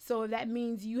 So if that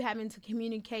means you having to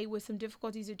communicate with some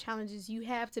difficulties or challenges you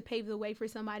have to pave the way for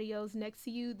somebody else next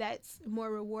to you, that's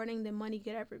more rewarding than money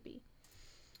could ever be.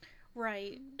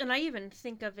 Right. And I even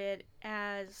think of it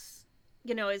as,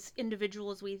 as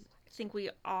individuals we think we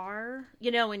are,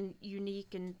 and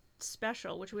unique and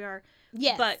special, which we are.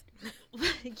 Yes. But,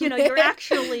 you're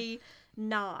actually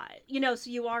not, so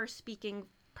you are speaking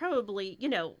probably,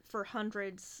 for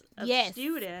hundreds of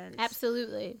students.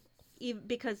 Absolutely.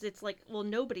 Because it's like, well,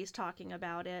 nobody's talking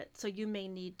about it, so you may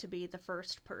need to be the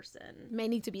first person.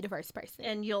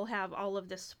 And you'll have all of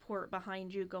this support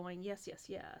behind you going, yes, yes,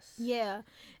 yes. Yeah.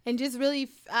 And just really,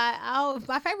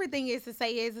 my favorite thing is to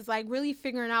say is like really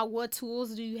figuring out what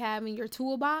tools do you have in your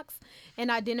toolbox and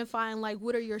identifying like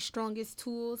what are your strongest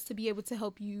tools to be able to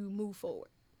help you move forward.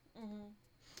 Mm-hmm.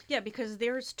 Yeah, because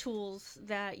there's tools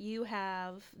that you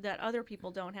have that other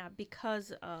people don't have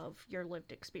because of your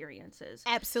lived experiences.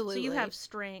 Absolutely. So you have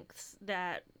strengths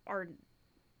that are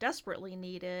desperately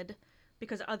needed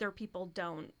because other people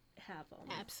don't have them.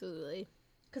 Absolutely.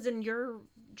 Because in your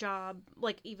job,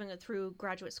 like even through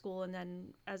graduate school and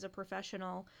then as a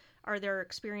professional, are there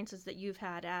experiences that you've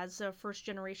had as a first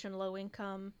generation low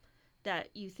income that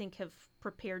you think have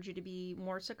prepared you to be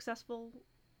more successful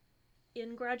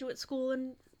in graduate school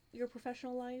and your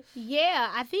professional life?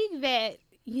 Yeah, I think that,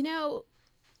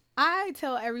 I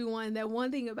tell everyone that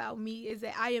one thing about me is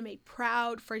that I am a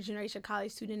proud first generation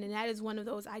college student, and that is one of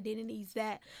those identities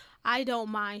that I don't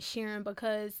mind sharing,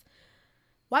 because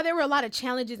while there were a lot of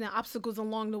challenges and obstacles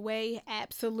along the way,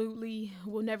 absolutely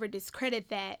will never discredit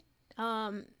that.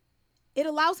 It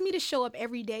allows me to show up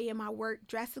every day in my work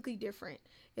drastically different.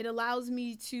 It allows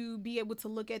me to be able to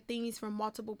look at things from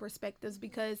multiple perspectives,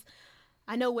 because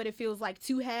I know what it feels like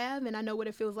to have, and I know what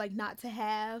it feels like not to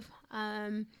have.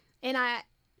 And I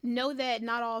know that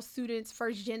not all students'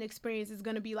 first gen experience is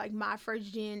going to be like my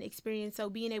first gen experience. So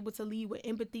being able to lead with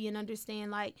empathy and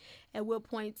understand like at what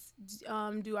points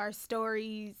do our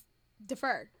stories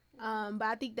differ. But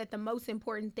I think that the most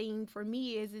important thing for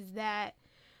me is that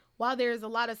while there's a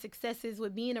lot of successes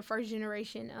with being a first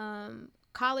generation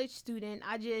college student,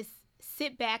 I just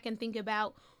sit back and think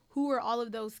about who were all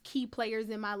of those key players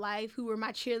in my life, who were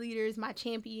my cheerleaders, my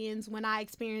champions, when I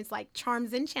experienced like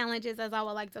charms and challenges, as I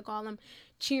would like to call them,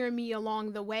 cheering me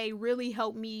along the way, really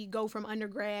helped me go from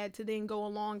undergrad to then go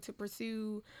along to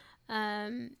pursue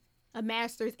a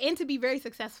master's and to be very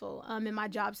successful in my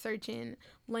job search and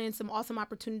land some awesome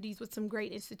opportunities with some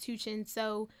great institutions.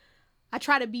 So I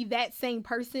try to be that same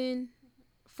person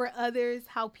for others,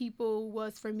 how people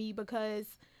was for me, because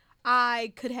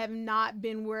I could have not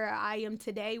been where I am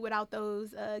today without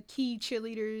those key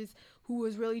cheerleaders who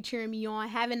was really cheering me on,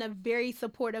 having a very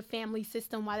supportive family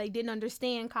system while they didn't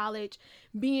understand college,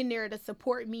 being there to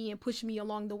support me and push me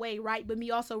along the way, right? But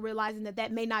me also realizing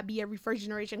that may not be every first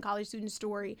generation college student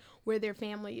story where their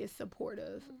family is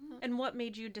supportive. And what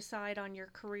made you decide on your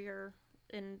career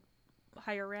in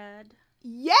higher ed?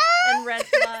 Yes! And red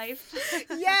life.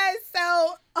 Yes.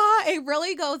 So it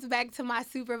really goes back to my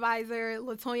supervisor,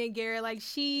 LaToya Garrett. Like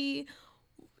she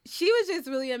was just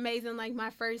really amazing. Like my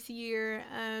first year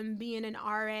being an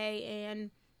RA,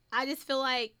 and I just feel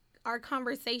like our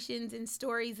conversations and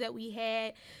stories that we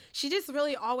had, she just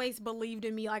really always believed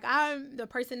in me. Like I'm the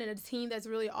person in the team that's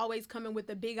really always coming with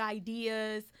the big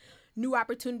ideas, new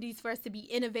opportunities for us to be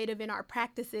innovative in our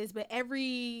practices. But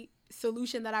every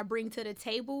solution that I bring to the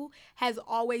table has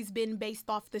always been based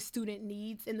off the student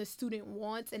needs and the student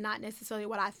wants, and not necessarily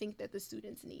what I think that the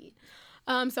students need.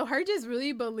 So her just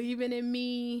really believing in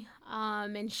me,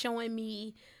 and showing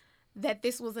me that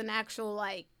this was an actual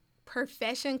like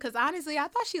profession, because honestly I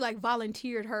thought she like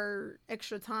volunteered her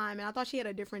extra time, and I thought she had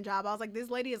a different job. I was like, this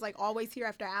lady is like always here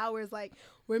after hours, like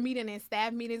we're meeting in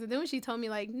staff meetings. And then when she told me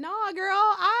like, nah girl,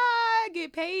 I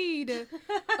get paid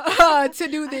to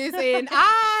do this, and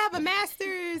I have a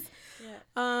master's,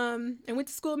 and went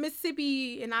to school in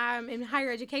Mississippi, and I'm in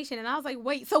higher education. And I was like,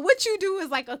 wait, so what you do is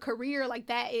like a career, like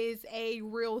that is a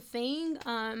real thing?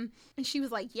 And she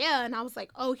was like, yeah. And I was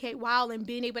like, okay, wow. And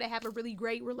being able to have a really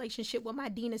great relationship with my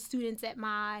dean of students at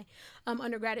my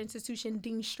undergrad institution,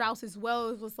 Dean Strauss, as well,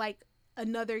 it was like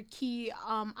another key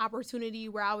opportunity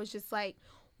where I was just like,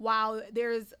 wow,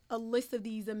 there's a list of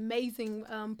these amazing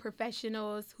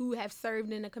professionals who have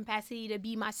served in a capacity to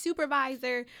be my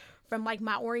supervisor, from like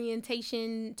my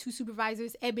orientation to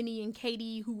supervisors, Ebony and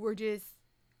Katie, who were just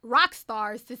rock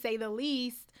stars to say the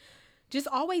least, just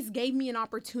always gave me an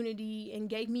opportunity and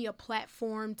gave me a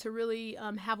platform to really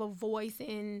have a voice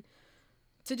and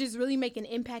to just really make an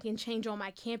impact and change on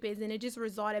my campus. And it just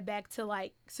resorted back to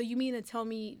like, so you mean to tell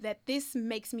me that this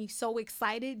makes me so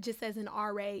excited just as an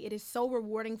RA? It is so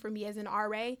rewarding for me as an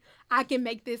RA. I can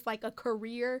make this like a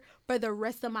career for the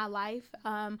rest of my life.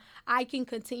 I can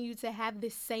continue to have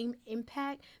this same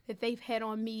impact that they've had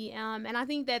on me. And I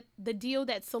think that the deal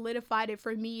that solidified it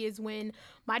for me is when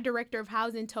my director of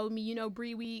housing told me, you know,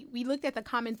 Bri, we looked at the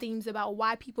common themes about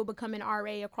why people become an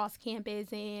RA across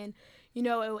campus, and you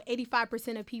know,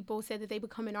 85% of people said that they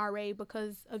become an RA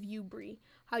because of you, Bri.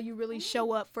 How you really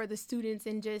show up for the students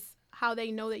and just how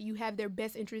they know that you have their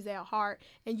best interests at heart,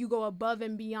 and you go above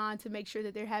and beyond to make sure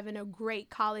that they're having a great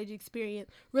college experience.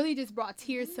 Really just brought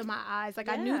tears to my eyes. Like,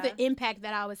 I knew the impact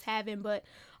that I was having, but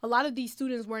a lot of these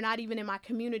students were not even in my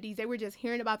communities. They were just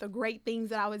hearing about the great things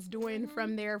that I was doing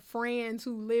from their friends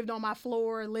who lived on my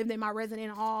floor, lived in my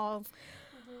resident halls.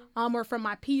 Or from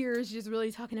my peers, just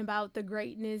really talking about the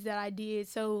greatness that I did.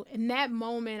 So in that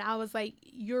moment, I was like,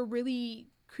 you're really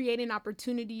creating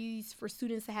opportunities for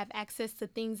students to have access to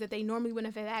things that they normally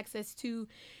wouldn't have had access to.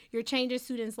 You're changing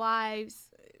students' lives,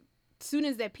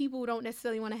 students that people don't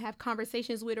necessarily want to have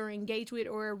conversations with or engage with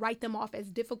or write them off as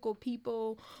difficult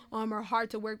people or hard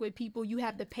to work with people. You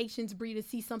have the patience, Bri, to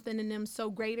see something in them so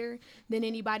greater than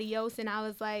anybody else. And I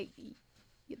was like,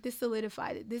 this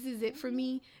solidified it. This is it for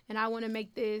me, and I want to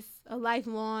make this a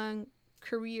lifelong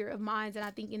career of mine. And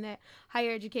I think in that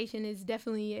higher education is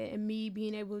definitely in me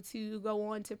being able to go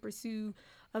on to pursue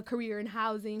a career in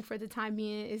housing for the time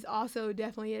being is also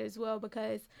definitely it as well,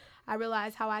 because I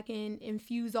realize how I can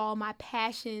infuse all my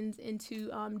passions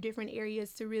into different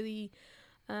areas to really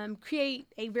create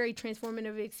a very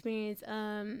transformative experience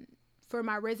for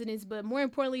my residents, but more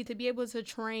importantly, to be able to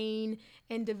train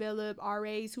and develop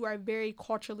RAs who are very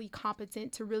culturally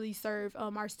competent to really serve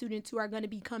our students who are going to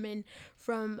be coming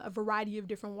from a variety of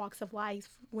different walks of life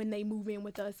when they move in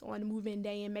with us on move-in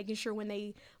day, and making sure when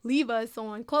they leave us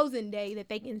on closing day that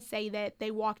they can say that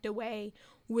they walked away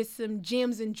with some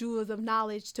gems and jewels of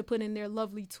knowledge to put in their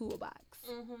lovely toolbox.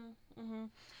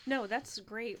 No, that's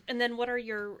great. And then what are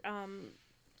your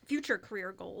future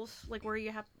career goals? Like, what are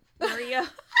you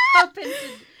hoping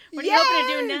to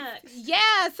do next?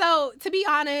 Yeah, so to be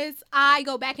honest, I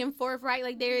go back and forth, right?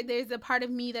 Like there's a part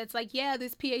of me that's like, yeah,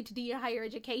 this PhD in higher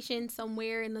education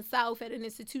somewhere in the South at an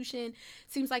institution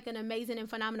seems like an amazing and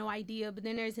phenomenal idea. But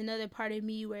then there's another part of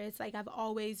me where it's like I've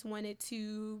always wanted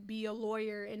to be a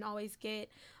lawyer and always get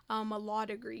a law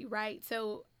degree, right?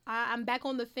 So I'm back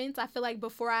on the fence. I feel like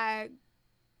before I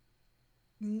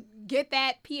get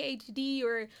that PhD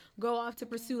or go off to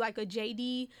pursue like a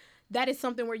JD, that is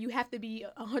something where you have to be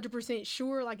 100%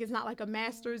 sure. Like, it's not like a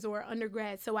master's or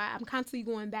undergrad. So I'm constantly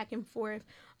going back and forth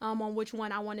on which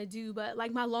one I want to do. But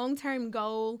like my long-term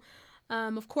goal,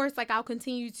 of course, like I'll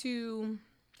continue to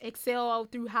excel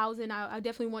through housing. I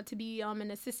definitely want to be an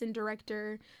assistant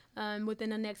director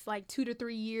within the next like 2 to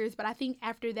 3 years. But I think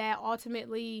after that,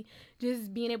 ultimately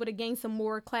just being able to gain some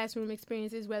more classroom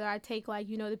experiences, whether I take like,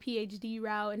 you know, the PhD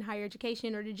route in higher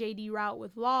education or the JD route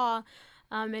with law.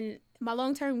 And my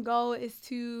long-term goal is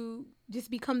to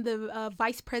just become the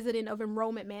vice president of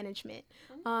enrollment management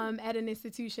at an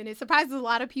institution. It surprises a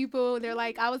lot of people. They're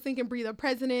like, I was thinking, Bri, the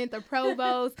president, the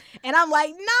provost. And I'm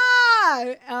like,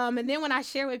 nah. And then when I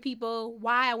share with people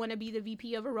why I want to be the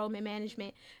VP of enrollment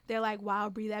management, they're like, wow,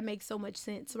 Bri, that makes so much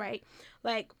sense, right?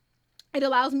 Like, it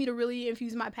allows me to really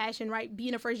infuse my passion, right?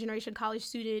 Being a first generation college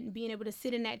student, being able to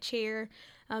sit in that chair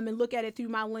and look at it through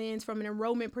my lens from an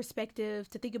enrollment perspective,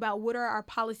 to think about what are our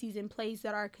policies in place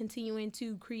that are continuing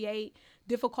to create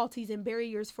difficulties and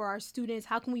barriers for our students.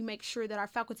 How can we make sure that our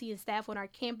faculty and staff on our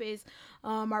campus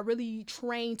are really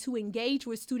trained to engage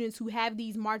with students who have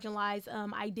these marginalized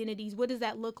identities? What does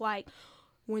that look like?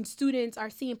 When students are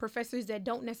seeing professors that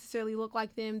don't necessarily look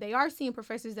like them, they are seeing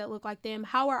professors that look like them.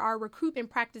 How are our recruitment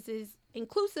practices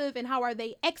inclusive and how are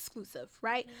they exclusive,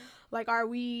 right? Mm-hmm. Like, are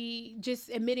we just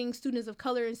admitting students of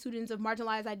color and students of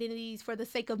marginalized identities for the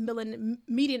sake of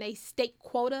meeting a state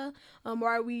quota? Or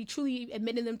are we truly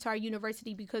admitting them to our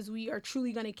university because we are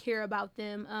truly going to care about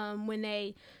them when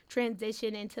they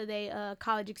transition into their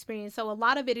college experience? So a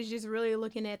lot of it is just really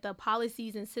looking at the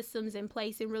policies and systems in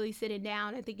place and really sitting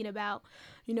down and thinking about,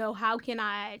 how can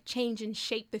I change and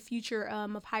shape the future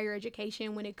of higher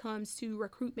education when it comes to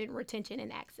recruitment, retention,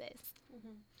 and access?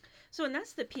 Mm-hmm. So, and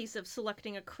that's the piece of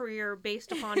selecting a career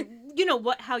based upon,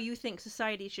 how you think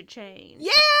society should change.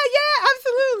 Yeah,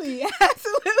 absolutely.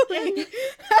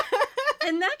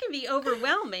 And that can be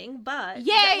overwhelming, but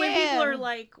when people are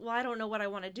like, well, I don't know what I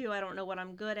want to do. I don't know what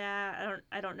I'm good at.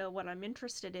 I don't know what I'm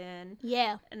interested in.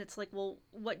 Yeah. And it's like, well,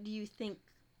 what do you think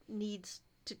needs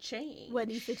to change? What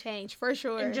needs to change, for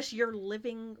sure. And just you're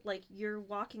living, like you're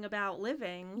walking about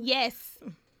living. Yes.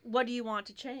 What do you want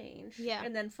to change? Yeah.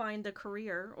 And then find the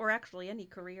career, or actually any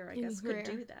career, I guess, could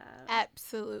do that.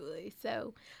 Absolutely.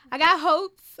 So I got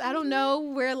hopes. I don't know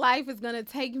where life is going to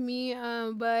take me,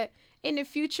 but in the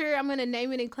future, I'm going to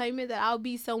name it and claim it that I'll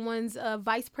be someone's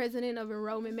vice president of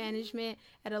enrollment management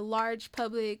at a large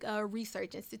public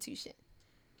research institution.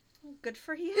 Good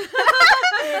for you.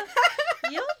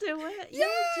 You'll do it. You'll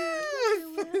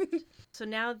do it. So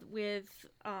now with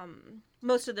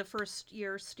most of the first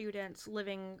year students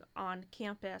living on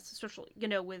campus, especially,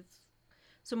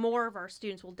 so more of our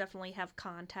students will definitely have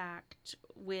contact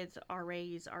with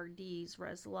RAs, RDs,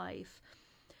 Res Life.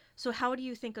 So how do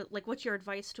you think, what's your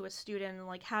advice to a student?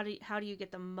 Like, how do you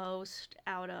get the most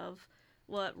out of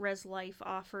what Res Life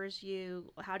offers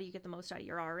you? How do you get the most out of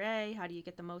your RA? How do you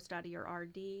get the most out of your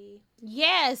RD?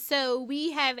 Yeah, so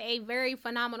we have a very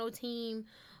phenomenal team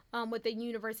within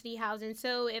University Housing.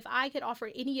 So if I could offer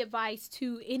any advice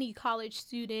to any college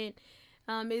student,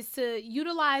 is to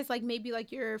utilize maybe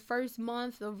your first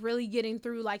month of really getting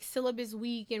through syllabus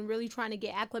week and really trying to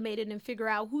get acclimated and figure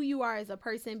out who you are as a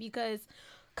person, because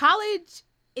college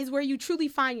is where you truly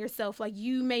find yourself.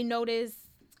 You may notice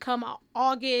come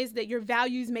August that your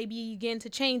values may begin to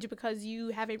change because you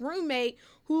have a roommate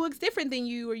who looks different than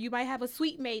you, or you might have a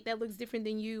suite mate that looks different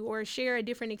than you, or share a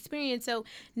different experience. So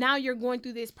now you're going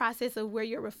through this process of where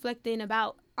you're reflecting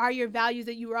about, are your values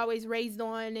that you were always raised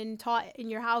on and taught in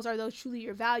your house, are those truly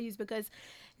your values? Because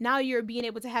now you're being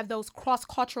able to have those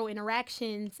cross-cultural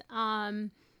interactions and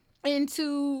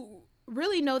to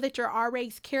really know that your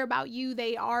RAs care about you.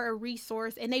 They are a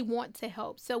resource and they want to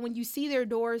help. So when you see their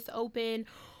doors open,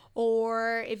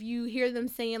 or if you hear them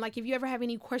saying, if you ever have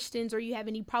any questions or you have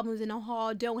any problems in the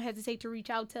hall, don't hesitate to reach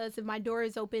out to us. If my door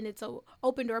is open, it's an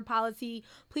open door policy.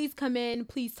 Please come in.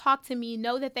 Please talk to me.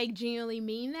 Know that they genuinely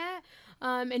mean that.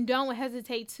 And don't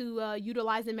hesitate to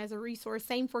utilize them as a resource.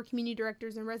 Same for community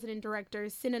directors and resident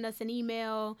directors, sending us an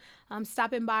email,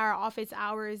 stopping by our office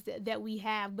hours that we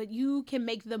have. But you can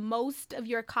make the most of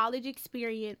your college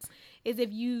experience is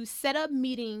if you set up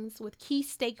meetings with key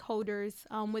stakeholders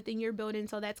within your building.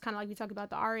 So that's kind of we talked about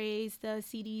the RAs, the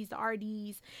CDs, the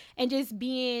RDs, and just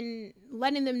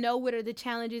letting them know what are the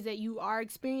challenges that you are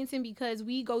experiencing, because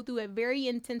we go through a very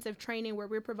intensive training where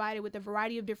we're provided with a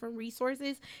variety of different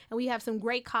resources, and we have some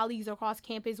great colleagues across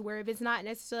campus where if it's not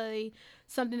necessarily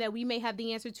something that we may have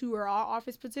the answer to, or our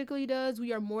office particularly does,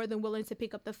 we are more than willing to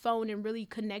pick up the phone and really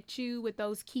connect you with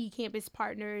those key campus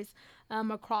partners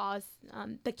across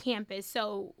the campus.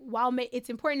 So while it's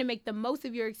important to make the most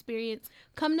of your experience,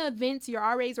 come to events. Your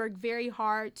RAs work very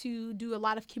hard to do a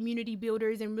lot of community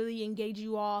builders and really engage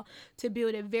you all to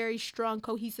build a very strong,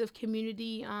 cohesive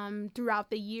community throughout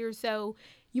the year. So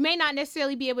you may not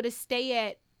necessarily be able to stay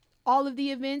at all of the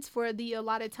events for the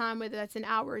allotted time, whether that's an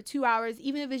hour or 2 hours,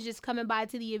 even if it's just coming by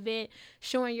to the event,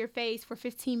 showing your face for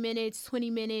 15 minutes,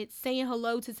 20 minutes, saying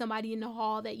hello to somebody in the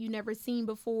hall that you never seen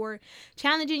before,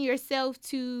 challenging yourself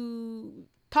to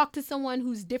talk to someone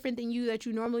who's different than you that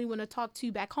you normally want to talk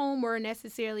to back home, or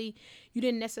you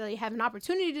didn't necessarily have an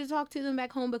opportunity to talk to them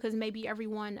back home because maybe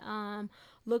everyone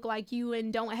look like you.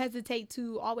 And don't hesitate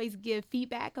to always give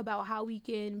feedback about how we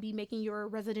can be making your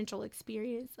residential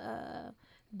experience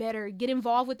better. Get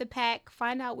involved with the pack,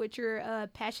 find out what you're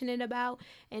passionate about,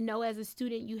 and know as a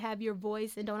student you have your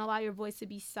voice, and don't allow your voice to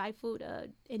be stifled,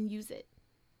 and use it.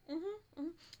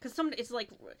 Because it's like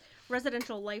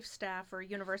residential life staff or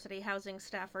university housing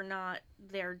staff are not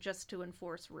there just to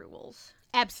enforce rules.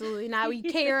 Absolutely not. We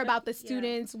care about the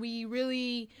students. We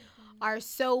really are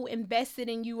so invested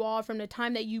in you all from the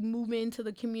time that you move into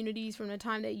the communities, from the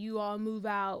time that you all move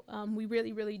out. We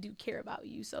really, really do care about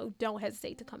you. So don't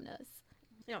hesitate to come to us.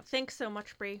 Thanks so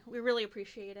much, Bri. We really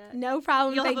appreciate it. No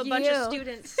problem. You'll Thank have a you. bunch of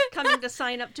students coming to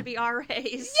sign up to be RAs.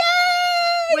 Yay!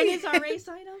 When is RA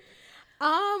sign up?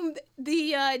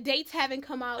 The dates haven't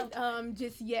come out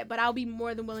just yet, but I'll be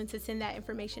more than willing to send that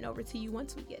information over to you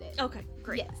once we get it. Okay,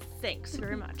 great. Yes. Thanks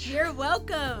very much. You're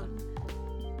welcome.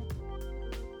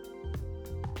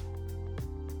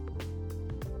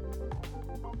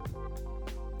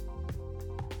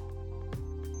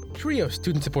 TRIO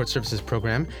Student Support Services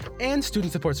Program and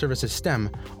Student Support Services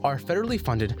STEM are federally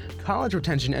funded college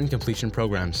retention and completion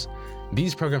programs.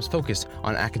 These programs focus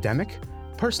on academic,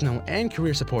 personal, and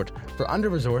career support for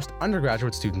under-resourced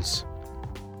undergraduate students.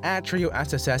 At TRIO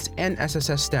SSS and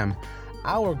SSS STEM,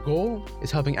 our goal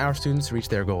is helping our students reach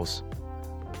their goals.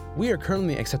 We are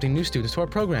currently accepting new students to our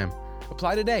program.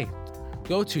 Apply today.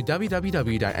 Go to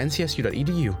www.ncsu.edu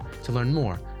to learn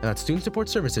more about student support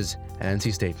services at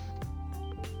NC State.